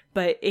thing,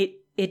 but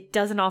it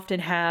doesn't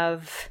often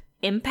have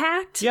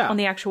impact on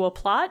the actual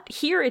plot.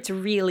 Here, it's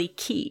really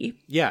key.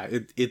 Yeah,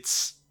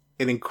 it's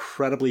an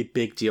incredibly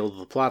big deal to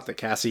the plot that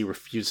Cassie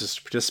refuses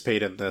to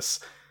participate in this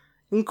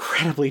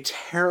incredibly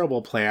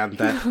terrible plan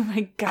that, oh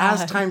my God,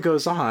 as time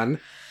goes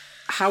on...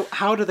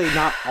 How do they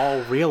not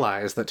all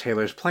realize that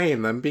Taylor's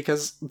playing them?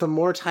 Because the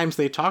more times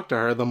they talk to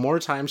her, the more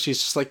times she's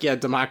just like, yeah,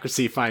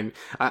 democracy, fine.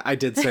 I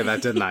did say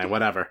that, didn't I?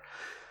 Whatever.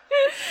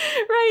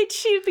 Right.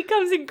 She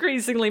becomes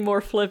increasingly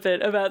more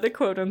flippant about the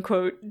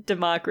quote-unquote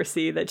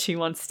democracy that she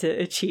wants to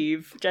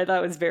achieve, which I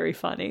thought was very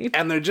funny.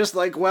 And they're just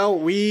like, well,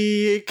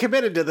 we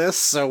committed to this,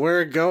 so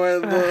we're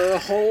going the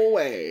whole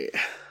way.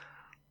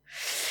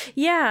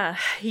 Yeah,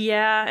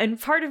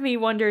 and part of me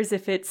wonders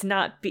if it's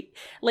not...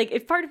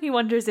 if part of me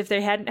wonders if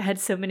they hadn't had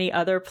so many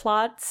other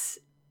plots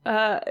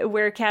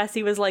where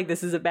Cassie was like,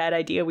 this is a bad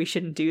idea, we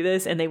shouldn't do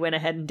this, and they went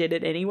ahead and did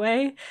it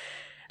anyway.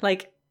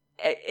 Like,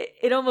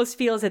 it almost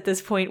feels at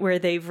this point where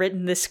they've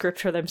written this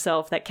script for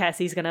themselves that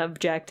Cassie's going to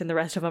object and the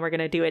rest of them are going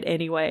to do it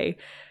anyway,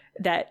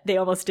 that they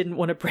almost didn't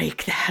want to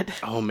break that.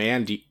 Oh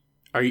man,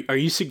 are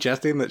you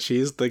suggesting that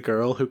she's the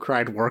girl who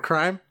cried war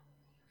crime?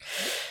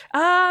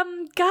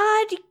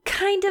 God,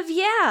 kind of,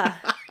 yeah.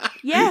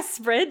 Yes,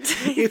 Brent,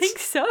 I think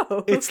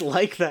so. It's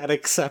like that,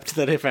 except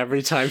that if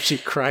every time she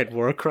cried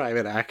war crime,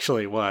 it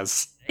actually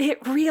was.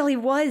 It really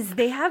was.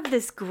 They have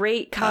this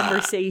great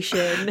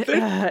conversation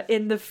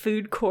in the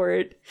food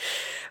court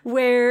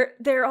where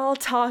they're all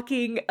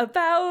talking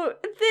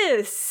about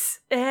this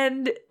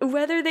and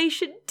whether they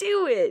should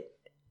do it.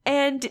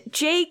 And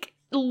Jake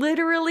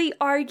literally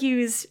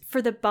argues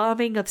for the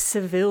bombing of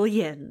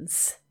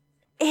civilians.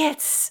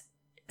 It's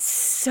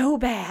so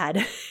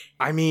bad.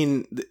 I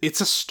mean,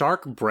 it's a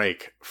stark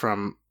break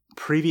from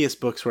previous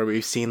books where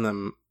we've seen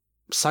them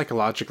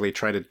psychologically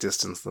try to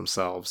distance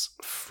themselves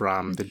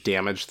from the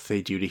damage that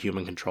they do to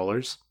human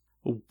controllers.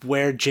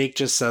 Where Jake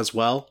just says,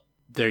 well,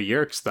 they're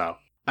Yeerks, though.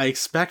 I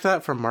expect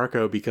that from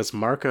Marco because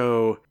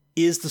Marco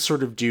is the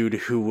sort of dude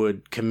who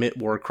would commit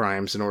war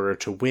crimes in order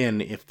to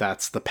win if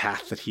that's the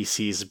path that he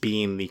sees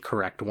being the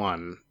correct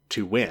one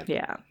to win.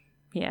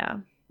 Yeah.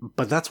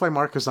 But that's why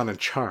Marco's not in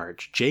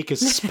charge. Jake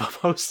is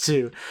supposed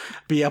to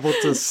be able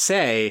to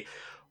say,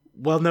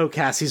 well, no,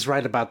 Cassie's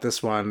right about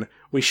this one.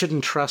 We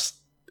shouldn't trust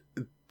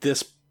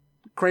this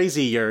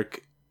crazy Yeerk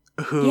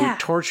who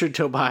tortured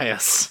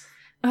Tobias.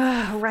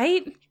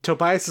 Right?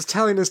 Tobias is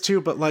telling us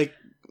to, but, like,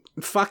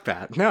 fuck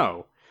that.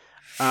 No.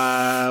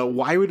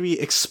 Why would we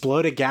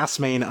explode a gas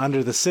main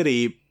under the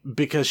city?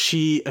 Because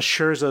she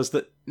assures us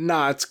that,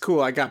 nah, it's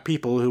cool. I got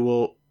people who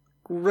will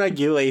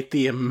regulate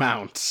the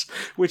amount,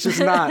 which is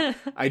not,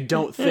 I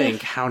don't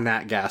think, how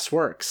nat gas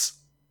works.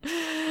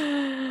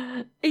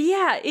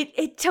 Yeah,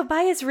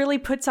 Tobias really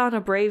puts on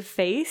a brave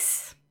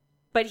face,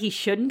 but he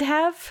shouldn't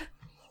have.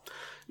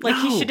 Like,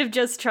 he should have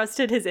just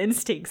trusted his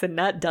instincts and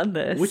not done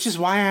this. Which is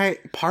why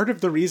part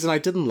of the reason I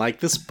didn't like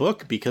this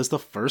book, because the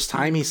first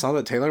time he saw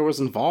that Taylor was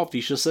involved,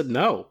 he just said,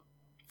 no,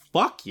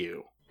 fuck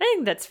you. I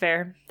think that's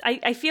fair.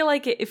 I feel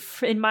like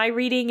if in my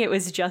reading it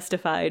was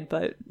justified,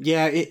 but...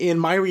 Yeah, in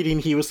my reading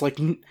he was like,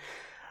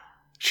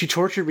 she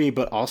tortured me,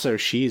 but also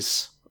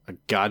she's a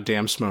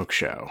goddamn smoke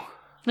show.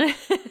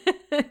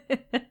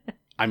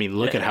 I mean,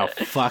 look at how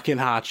fucking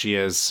hot she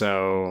is,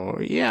 so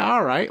yeah,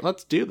 alright,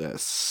 let's do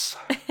this.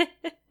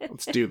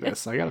 Let's do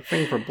this. I got a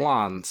thing for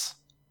blondes.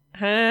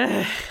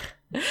 I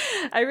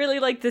really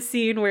like the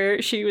scene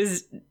where she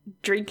was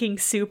drinking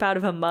soup out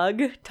of a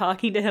mug,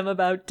 talking to him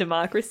about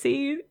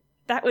democracy.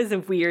 That was a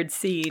weird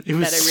scene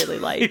that I really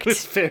liked. It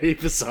was very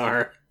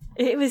bizarre.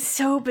 It was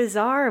so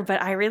bizarre,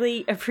 but I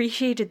really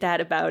appreciated that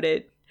about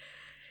it.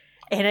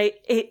 And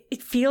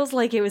it feels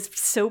like it was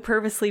so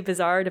purposely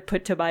bizarre to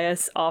put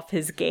Tobias off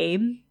his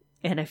game.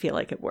 And I feel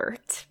like it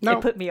worked. No,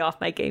 it put me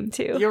off my game,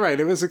 too. You're right.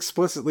 It was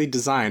explicitly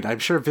designed. I'm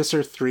sure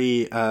Visser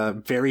 3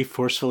 very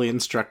forcefully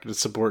instructed a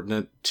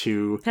subordinate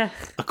to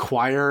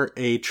acquire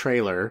a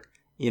trailer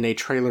in a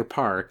trailer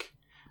park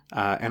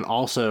and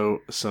also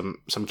some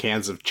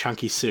cans of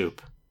chunky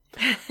soup.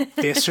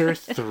 Visser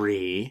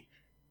 3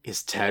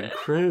 is Ted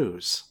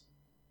Cruz.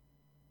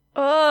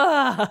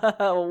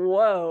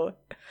 Oh,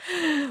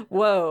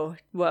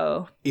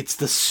 whoa. It's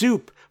the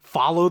soup.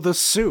 Follow the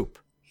soup.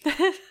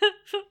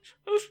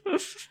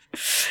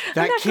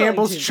 That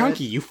Campbell's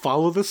chunky. You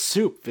follow the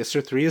soup.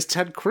 Visser 3 is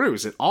Ted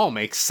Cruz. It all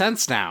makes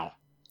sense now.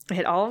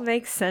 It all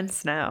makes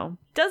sense now.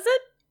 Does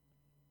it?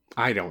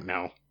 I don't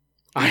know.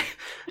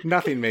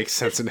 Nothing makes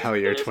sense in Hell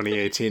Year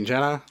 2018,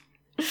 Jenna.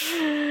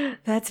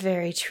 That's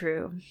very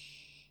true.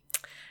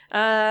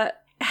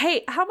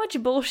 Hey, how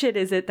much bullshit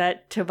is it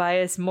that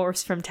Tobias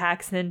morphs from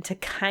Taxon to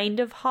kind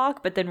of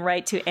Hawk, but then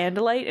right to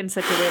Andalite in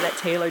such a way that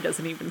Taylor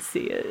doesn't even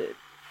see it?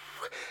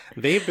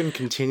 They've been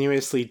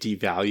continuously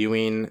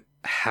devaluing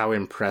how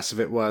impressive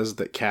it was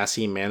that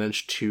Cassie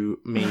managed to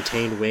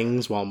maintain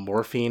wings while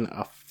morphing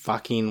a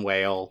fucking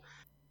whale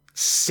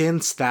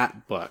since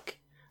that book.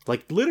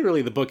 Like,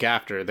 literally the book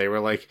after, they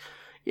were like,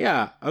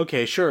 yeah,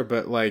 okay, sure,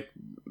 but, like,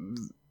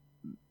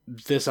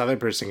 this other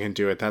person can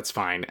do it, that's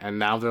fine. And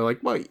now they're like,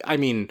 well, I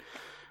mean,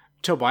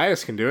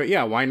 Tobias can do it,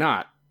 yeah, why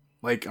not?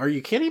 Like, are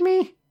you kidding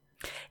me?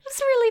 It's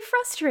really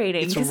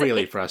frustrating. It's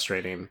really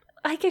frustrating.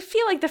 Like, I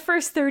feel like the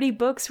first 30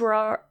 books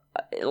were,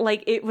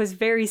 like, it was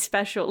very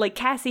special. Like,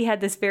 Cassie had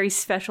this very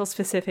special,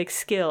 specific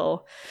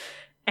skill,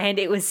 and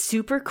it was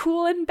super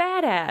cool and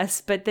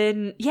badass. But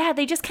then, yeah,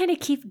 they just kind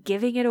of keep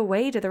giving it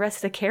away to the rest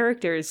of the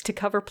characters to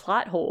cover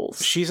plot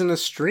holes. She's an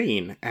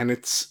Estrine, and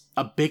it's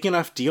a big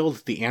enough deal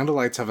that the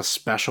Andalites have a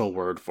special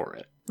word for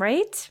it.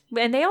 Right?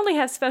 And they only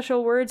have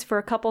special words for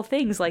a couple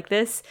things like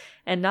this,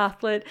 and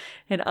Nothlet,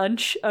 and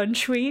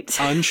Unsweet.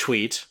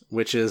 Unsweet,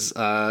 which is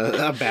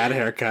a bad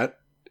haircut.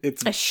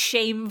 It's a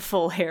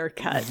shameful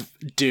haircut.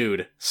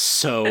 Dude,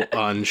 so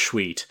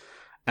unsweet.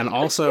 And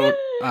also,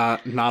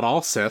 not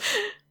all Sith,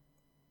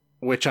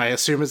 which I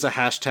assume is a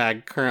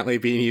hashtag currently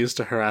being used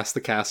to harass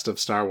the cast of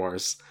Star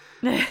Wars.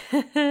 But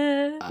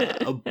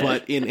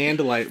in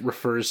Andalite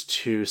refers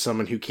to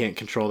someone who can't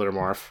control their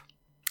morph.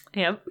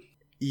 Yep.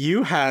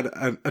 You had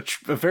a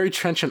very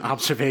trenchant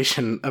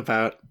observation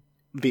about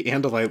the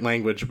Andalite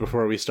language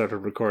before we started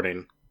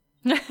recording.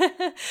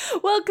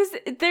 Well, because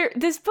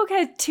this book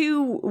had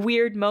two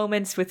weird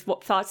moments with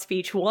thought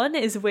speech. One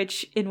is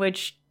in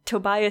which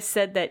Tobias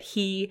said that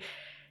he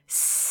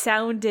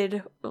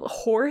sounded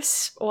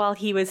hoarse while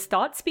he was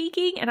thought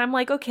speaking, and I'm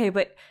like, okay,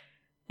 but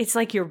it's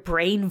like your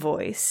brain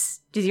voice.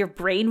 Does your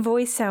brain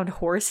voice sound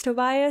hoarse,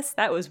 Tobias?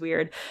 That was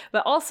weird.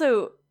 But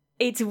also,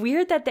 it's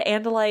weird that the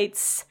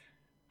Andalites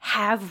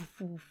have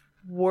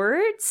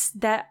words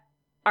that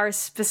are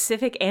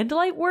specific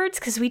Andalite words,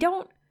 because they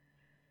don't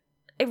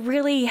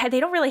really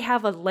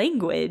have a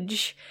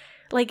language.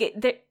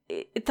 like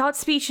thought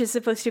speech is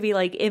supposed to be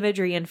like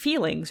imagery and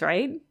feelings,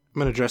 right? I'm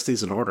going to address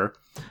these in order.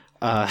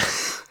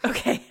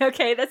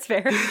 Okay, that's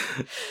fair.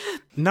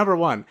 Number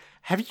one,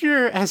 has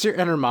your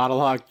inner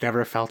monologue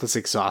never felt as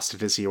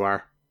exhausted as you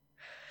are?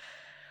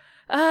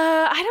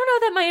 I don't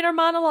know that my inner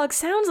monologue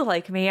sounds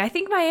like me. I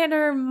think my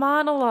inner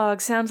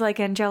monologue sounds like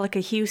Angelica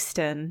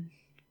Houston.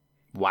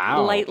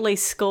 Wow. Lightly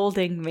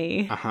scolding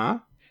me. Uh-huh.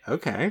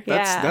 Okay.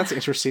 That's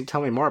interesting.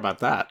 Tell me more about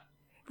that.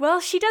 Well,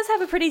 she does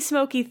have a pretty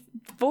smoky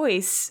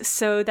voice,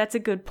 so that's a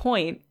good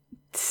point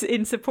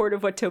in support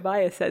of what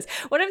Tobias says.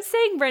 What I'm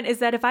saying, Brent, is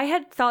that if I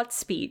had thought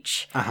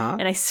speech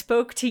and I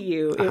spoke to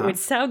you, it would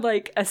sound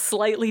like a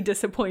slightly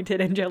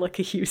disappointed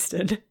Angelica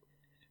Houston.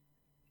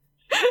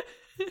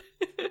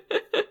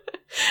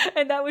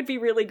 And that would be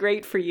really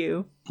great for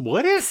you.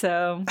 Would it?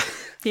 So,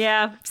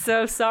 yeah.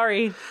 So,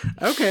 sorry.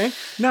 Okay.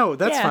 No,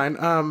 that's fine.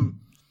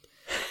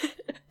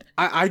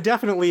 I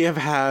definitely have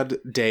had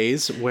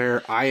days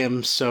where I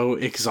am so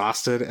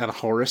exhausted and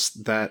hoarse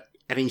that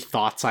any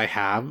thoughts I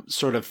have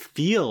sort of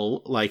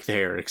feel like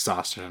they're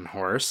exhausted and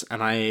hoarse.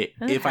 And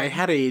if I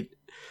had a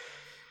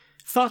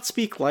thought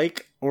speak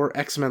like or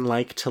X-Men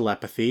like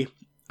telepathy,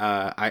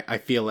 I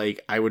feel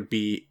like I would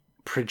be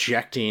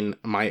projecting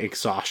my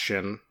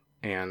exhaustion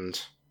and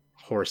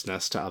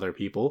hoarseness to other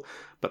people.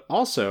 But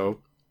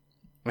also,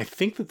 I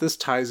think that this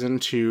ties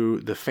into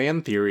the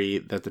fan theory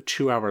that the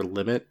 2-hour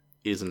limit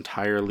is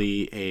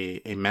entirely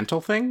a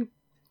mental thing.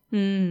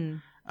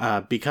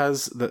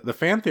 Because the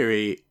fan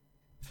theory,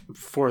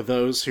 for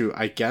those who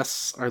I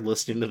guess are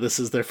listening to this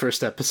as their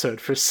first episode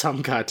for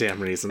some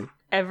goddamn reason.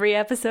 Every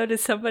episode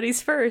is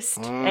somebody's first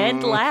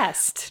and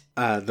last.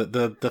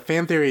 The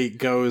fan theory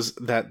goes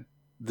that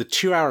the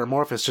 2-hour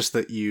morph is just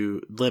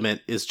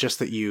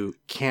that you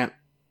can't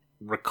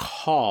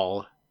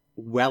recall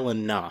well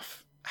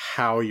enough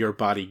how your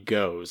body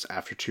goes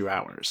after 2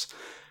 hours.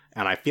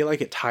 And I feel like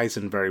it ties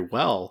in very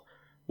well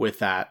with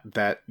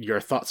that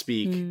your thought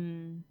speak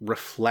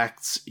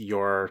reflects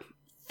your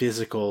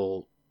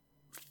physical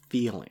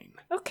feeling.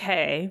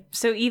 Okay.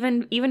 So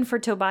even for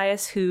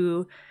Tobias,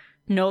 who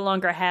no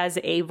longer has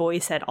a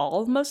voice at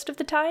all most of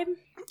the time?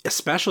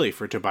 Especially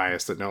for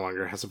Tobias that no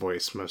longer has a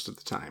voice most of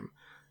the time.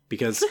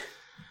 Because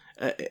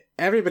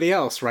everybody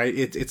else, right,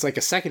 it's like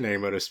a secondary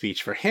mode of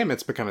speech. For him,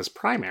 it's become his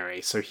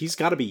primary. So he's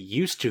got to be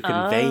used to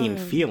conveying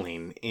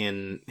feeling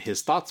in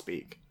his thought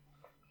speak.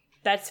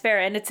 That's fair,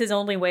 and it's his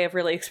only way of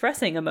really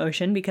expressing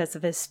emotion because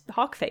of his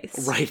hawk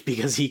face. Right,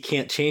 because he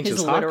can't change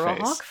his hawk literal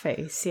face. Hawk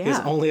face, yeah. His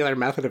only other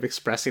method of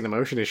expressing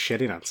emotion is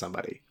shitting on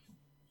somebody.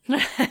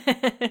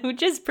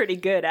 Which is pretty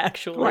good,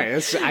 actually. Right,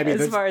 as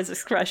far as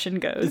expression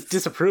goes. It's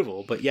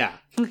disapproval, but yeah.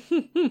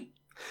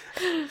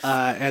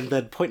 And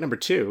then point number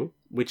 2,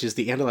 which is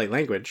the Andalite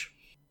language,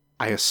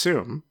 I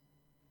assume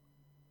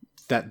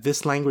that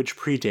this language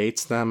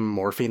predates them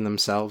morphing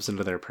themselves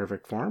into their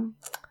perfect form.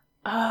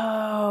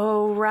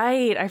 Oh,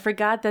 right. I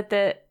forgot that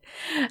the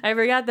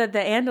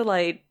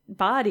Andalite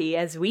body,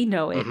 as we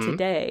know it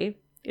today,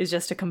 is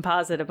just a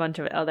composite of a bunch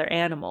of other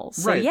animals.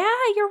 So right. Yeah,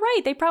 you're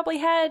right. They probably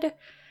had,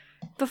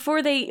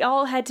 before they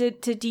all had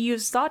to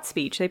use thought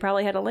speech, they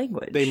probably had a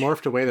language. They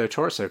morphed away their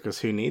torso because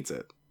who needs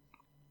it?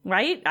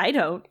 Right? I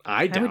don't.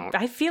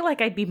 I feel like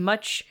I'd be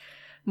much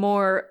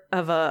more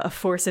of a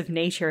force of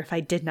nature if I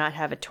did not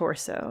have a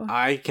torso.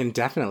 I can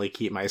definitely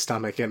keep my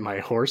stomach in my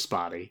horse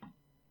body.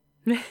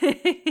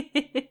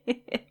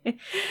 I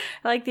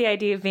like the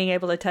idea of being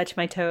able to touch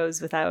my toes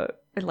without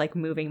like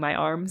moving my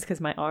arms because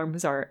my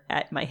arms are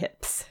at my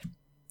hips.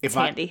 It's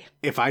handy.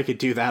 If I could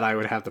do that, I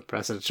would have the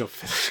Presidential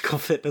Physical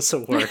Fitness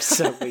Award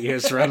several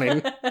years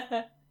running.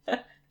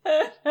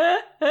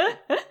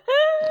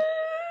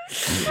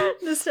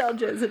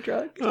 Nostalgia is a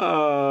drug.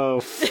 Oh,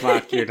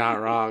 fuck, you're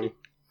not wrong.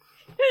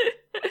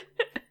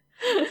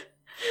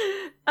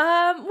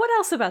 What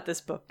else about this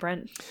book,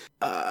 Brent?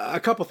 A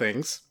couple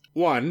things.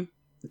 One,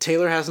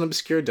 Taylor has an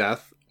obscure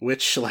death,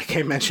 which, like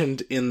I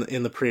mentioned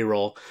in the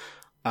pre-roll,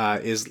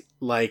 is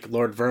like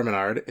Lord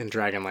Verminard in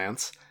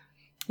Dragonlance.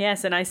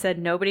 Yes, and I said,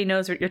 nobody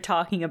knows what you're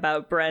talking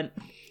about, Brent.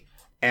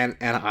 And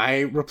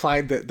I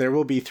replied that there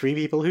will be 3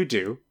 people who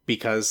do,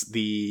 because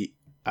the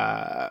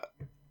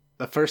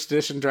first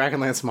edition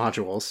Dragonlance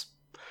modules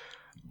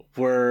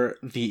were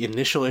the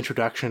initial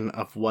introduction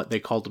of what they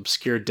called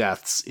obscure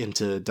deaths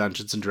into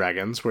Dungeons &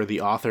 Dragons, where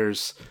the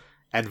authors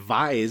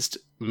advised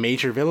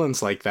major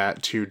villains like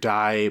that to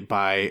die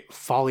by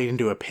falling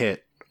into a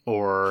pit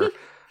or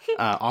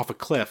off a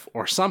cliff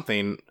or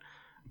something,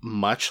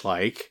 much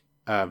like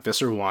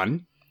Visser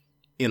 1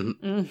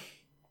 in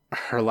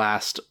her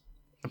last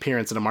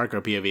appearance in a Marco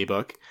POV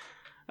book,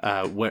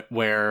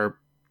 where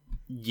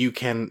you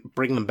can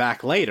bring them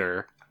back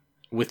later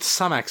with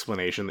some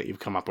explanation that you've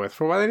come up with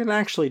for why they didn't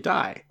actually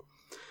die.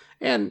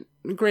 And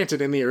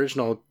granted, in the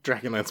original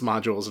Dragonlance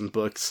modules and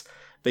books,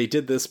 they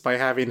did this by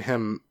having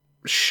him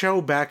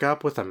show back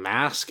up with a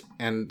mask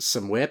and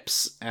some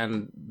whips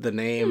and the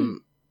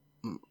name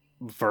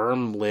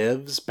Verm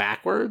Lives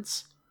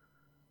backwards.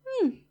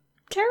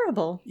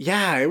 terrible.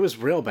 Yeah, it was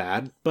real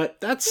bad.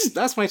 But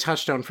that's my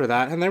touchstone for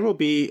that. And there will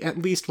be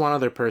at least one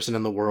other person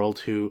in the world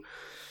who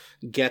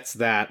gets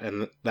that,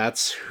 and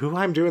that's who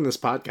I'm doing this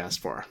podcast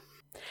for.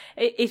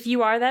 If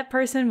you are that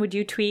person, would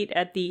you tweet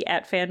at the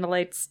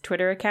 @Fandalites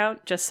Twitter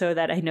account just so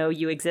that I know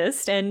you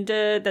exist and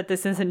that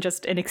this isn't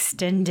just an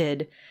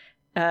extended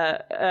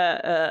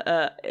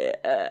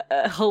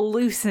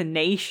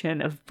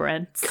hallucination of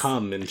Brent's?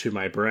 Come into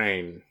my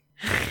brain.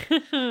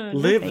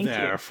 Live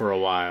there for a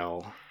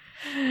while.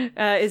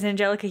 Is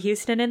Angelica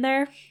Houston in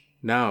there?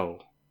 No.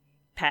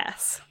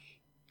 Pass.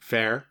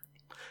 Fair.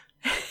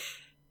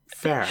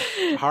 Fair.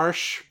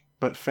 Harsh,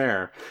 but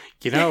fair.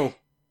 You know.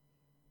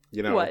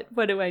 What?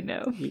 What do I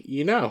know?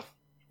 You know.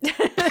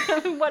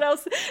 What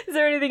else? Is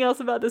there anything else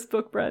about this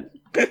book, Brent?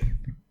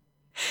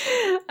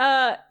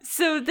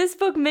 So this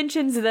book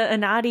mentions the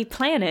Anadi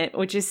planet,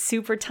 which is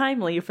super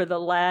timely for the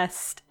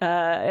last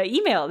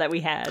email that we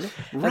had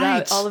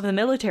about all of the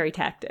military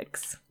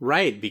tactics.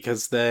 Right,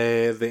 because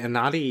the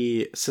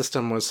Anadi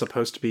system was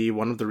supposed to be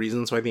one of the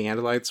reasons why the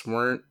Andalites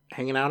weren't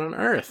hanging out on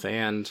Earth,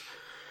 and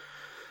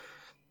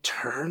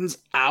turns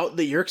out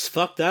the Yeerks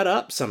fucked that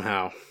up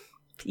somehow.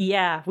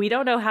 Yeah, we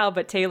don't know how,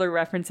 but Taylor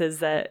references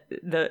that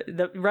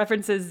the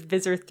references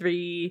Visser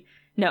 3.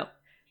 No,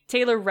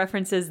 Taylor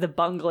references the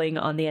bungling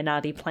on the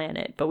Anadi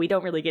planet, but we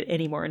don't really get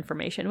any more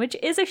information, which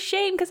is a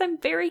shame because I'm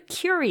very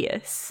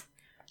curious.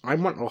 I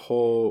want a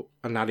whole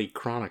Anadi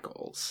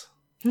Chronicles.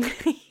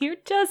 You're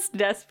just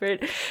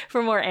desperate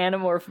for more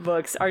Animorph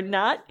books. Are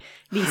not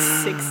these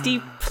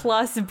 60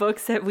 plus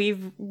books that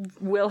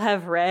will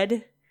have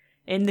read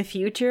in the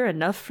future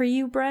enough for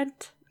you,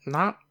 Brent?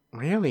 Not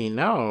really,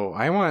 no.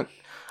 I want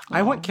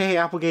Kay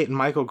Applegate and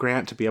Michael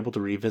Grant to be able to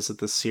revisit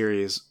this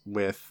series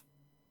with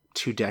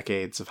 2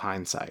 decades of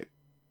hindsight.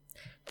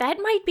 That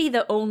might be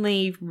the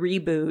only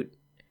reboot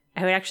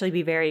I would actually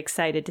be very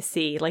excited to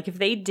see. Like if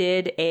they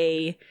did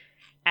a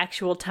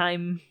actual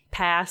time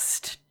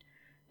past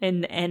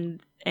and the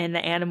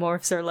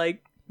Animorphs are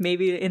like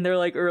maybe in their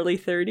like early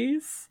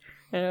 30s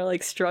and are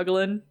like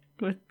struggling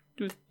with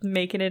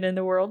making it in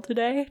the world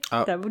today.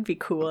 That would be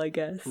cool, I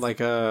guess. Like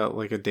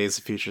a Days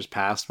of Futures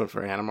Past, but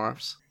for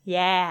Animorphs.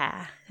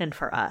 Yeah, and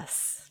for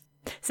us.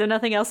 So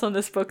nothing else on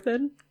this book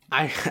then?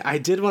 I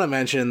did want to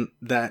mention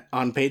that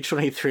on page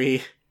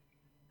 23,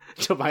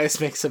 Tobias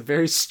makes a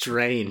very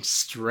strange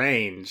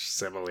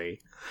simile,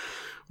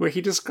 where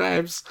he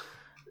describes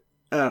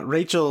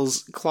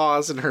Rachel's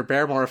claws and her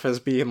bear morph as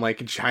being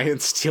like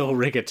giant steel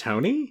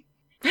rigatoni.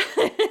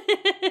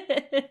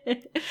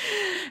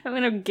 I'm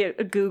gonna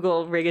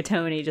Google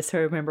rigatoni just so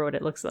I remember what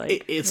it looks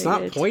like. It's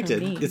not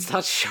pointed. It's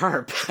not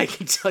sharp. I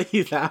can tell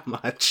you that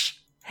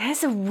much.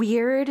 That's a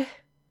weird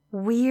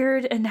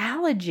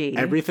analogy.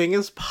 Everything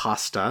is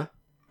pasta.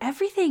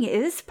 Everything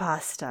is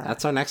pasta.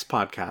 That's our next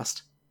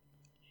podcast.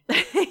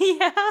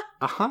 Yeah.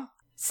 Uh-huh.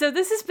 So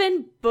this has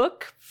been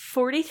book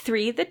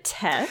 43, The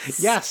Test.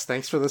 Yes,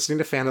 thanks for listening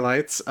to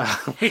Fandalites.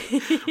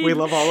 We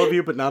love all of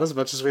you, but not as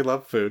much as we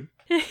love food.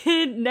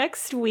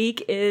 Next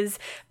week is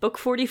book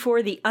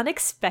 44, The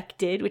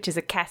Unexpected, which is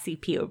a Cassie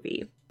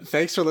POV.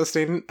 Thanks for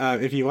listening.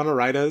 If you want to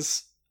write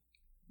us,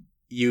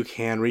 you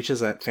can reach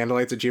us at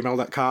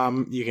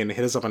fandalites@gmail.com. You can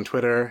hit us up on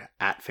Twitter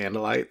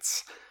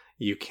 @Fandalites.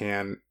 You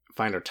can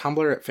find our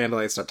Tumblr at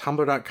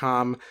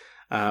fandalites.tumblr.com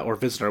or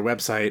visit our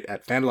website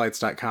at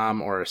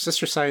fandalites.com or our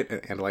sister site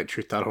at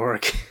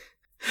andalitetruth.org.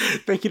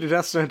 Thank you to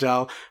Dustin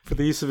Odell for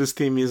the use of his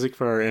theme music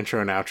for our intro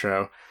and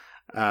outro.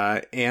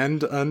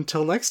 And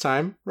until next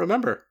time,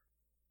 remember,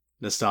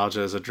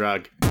 nostalgia is a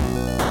drug.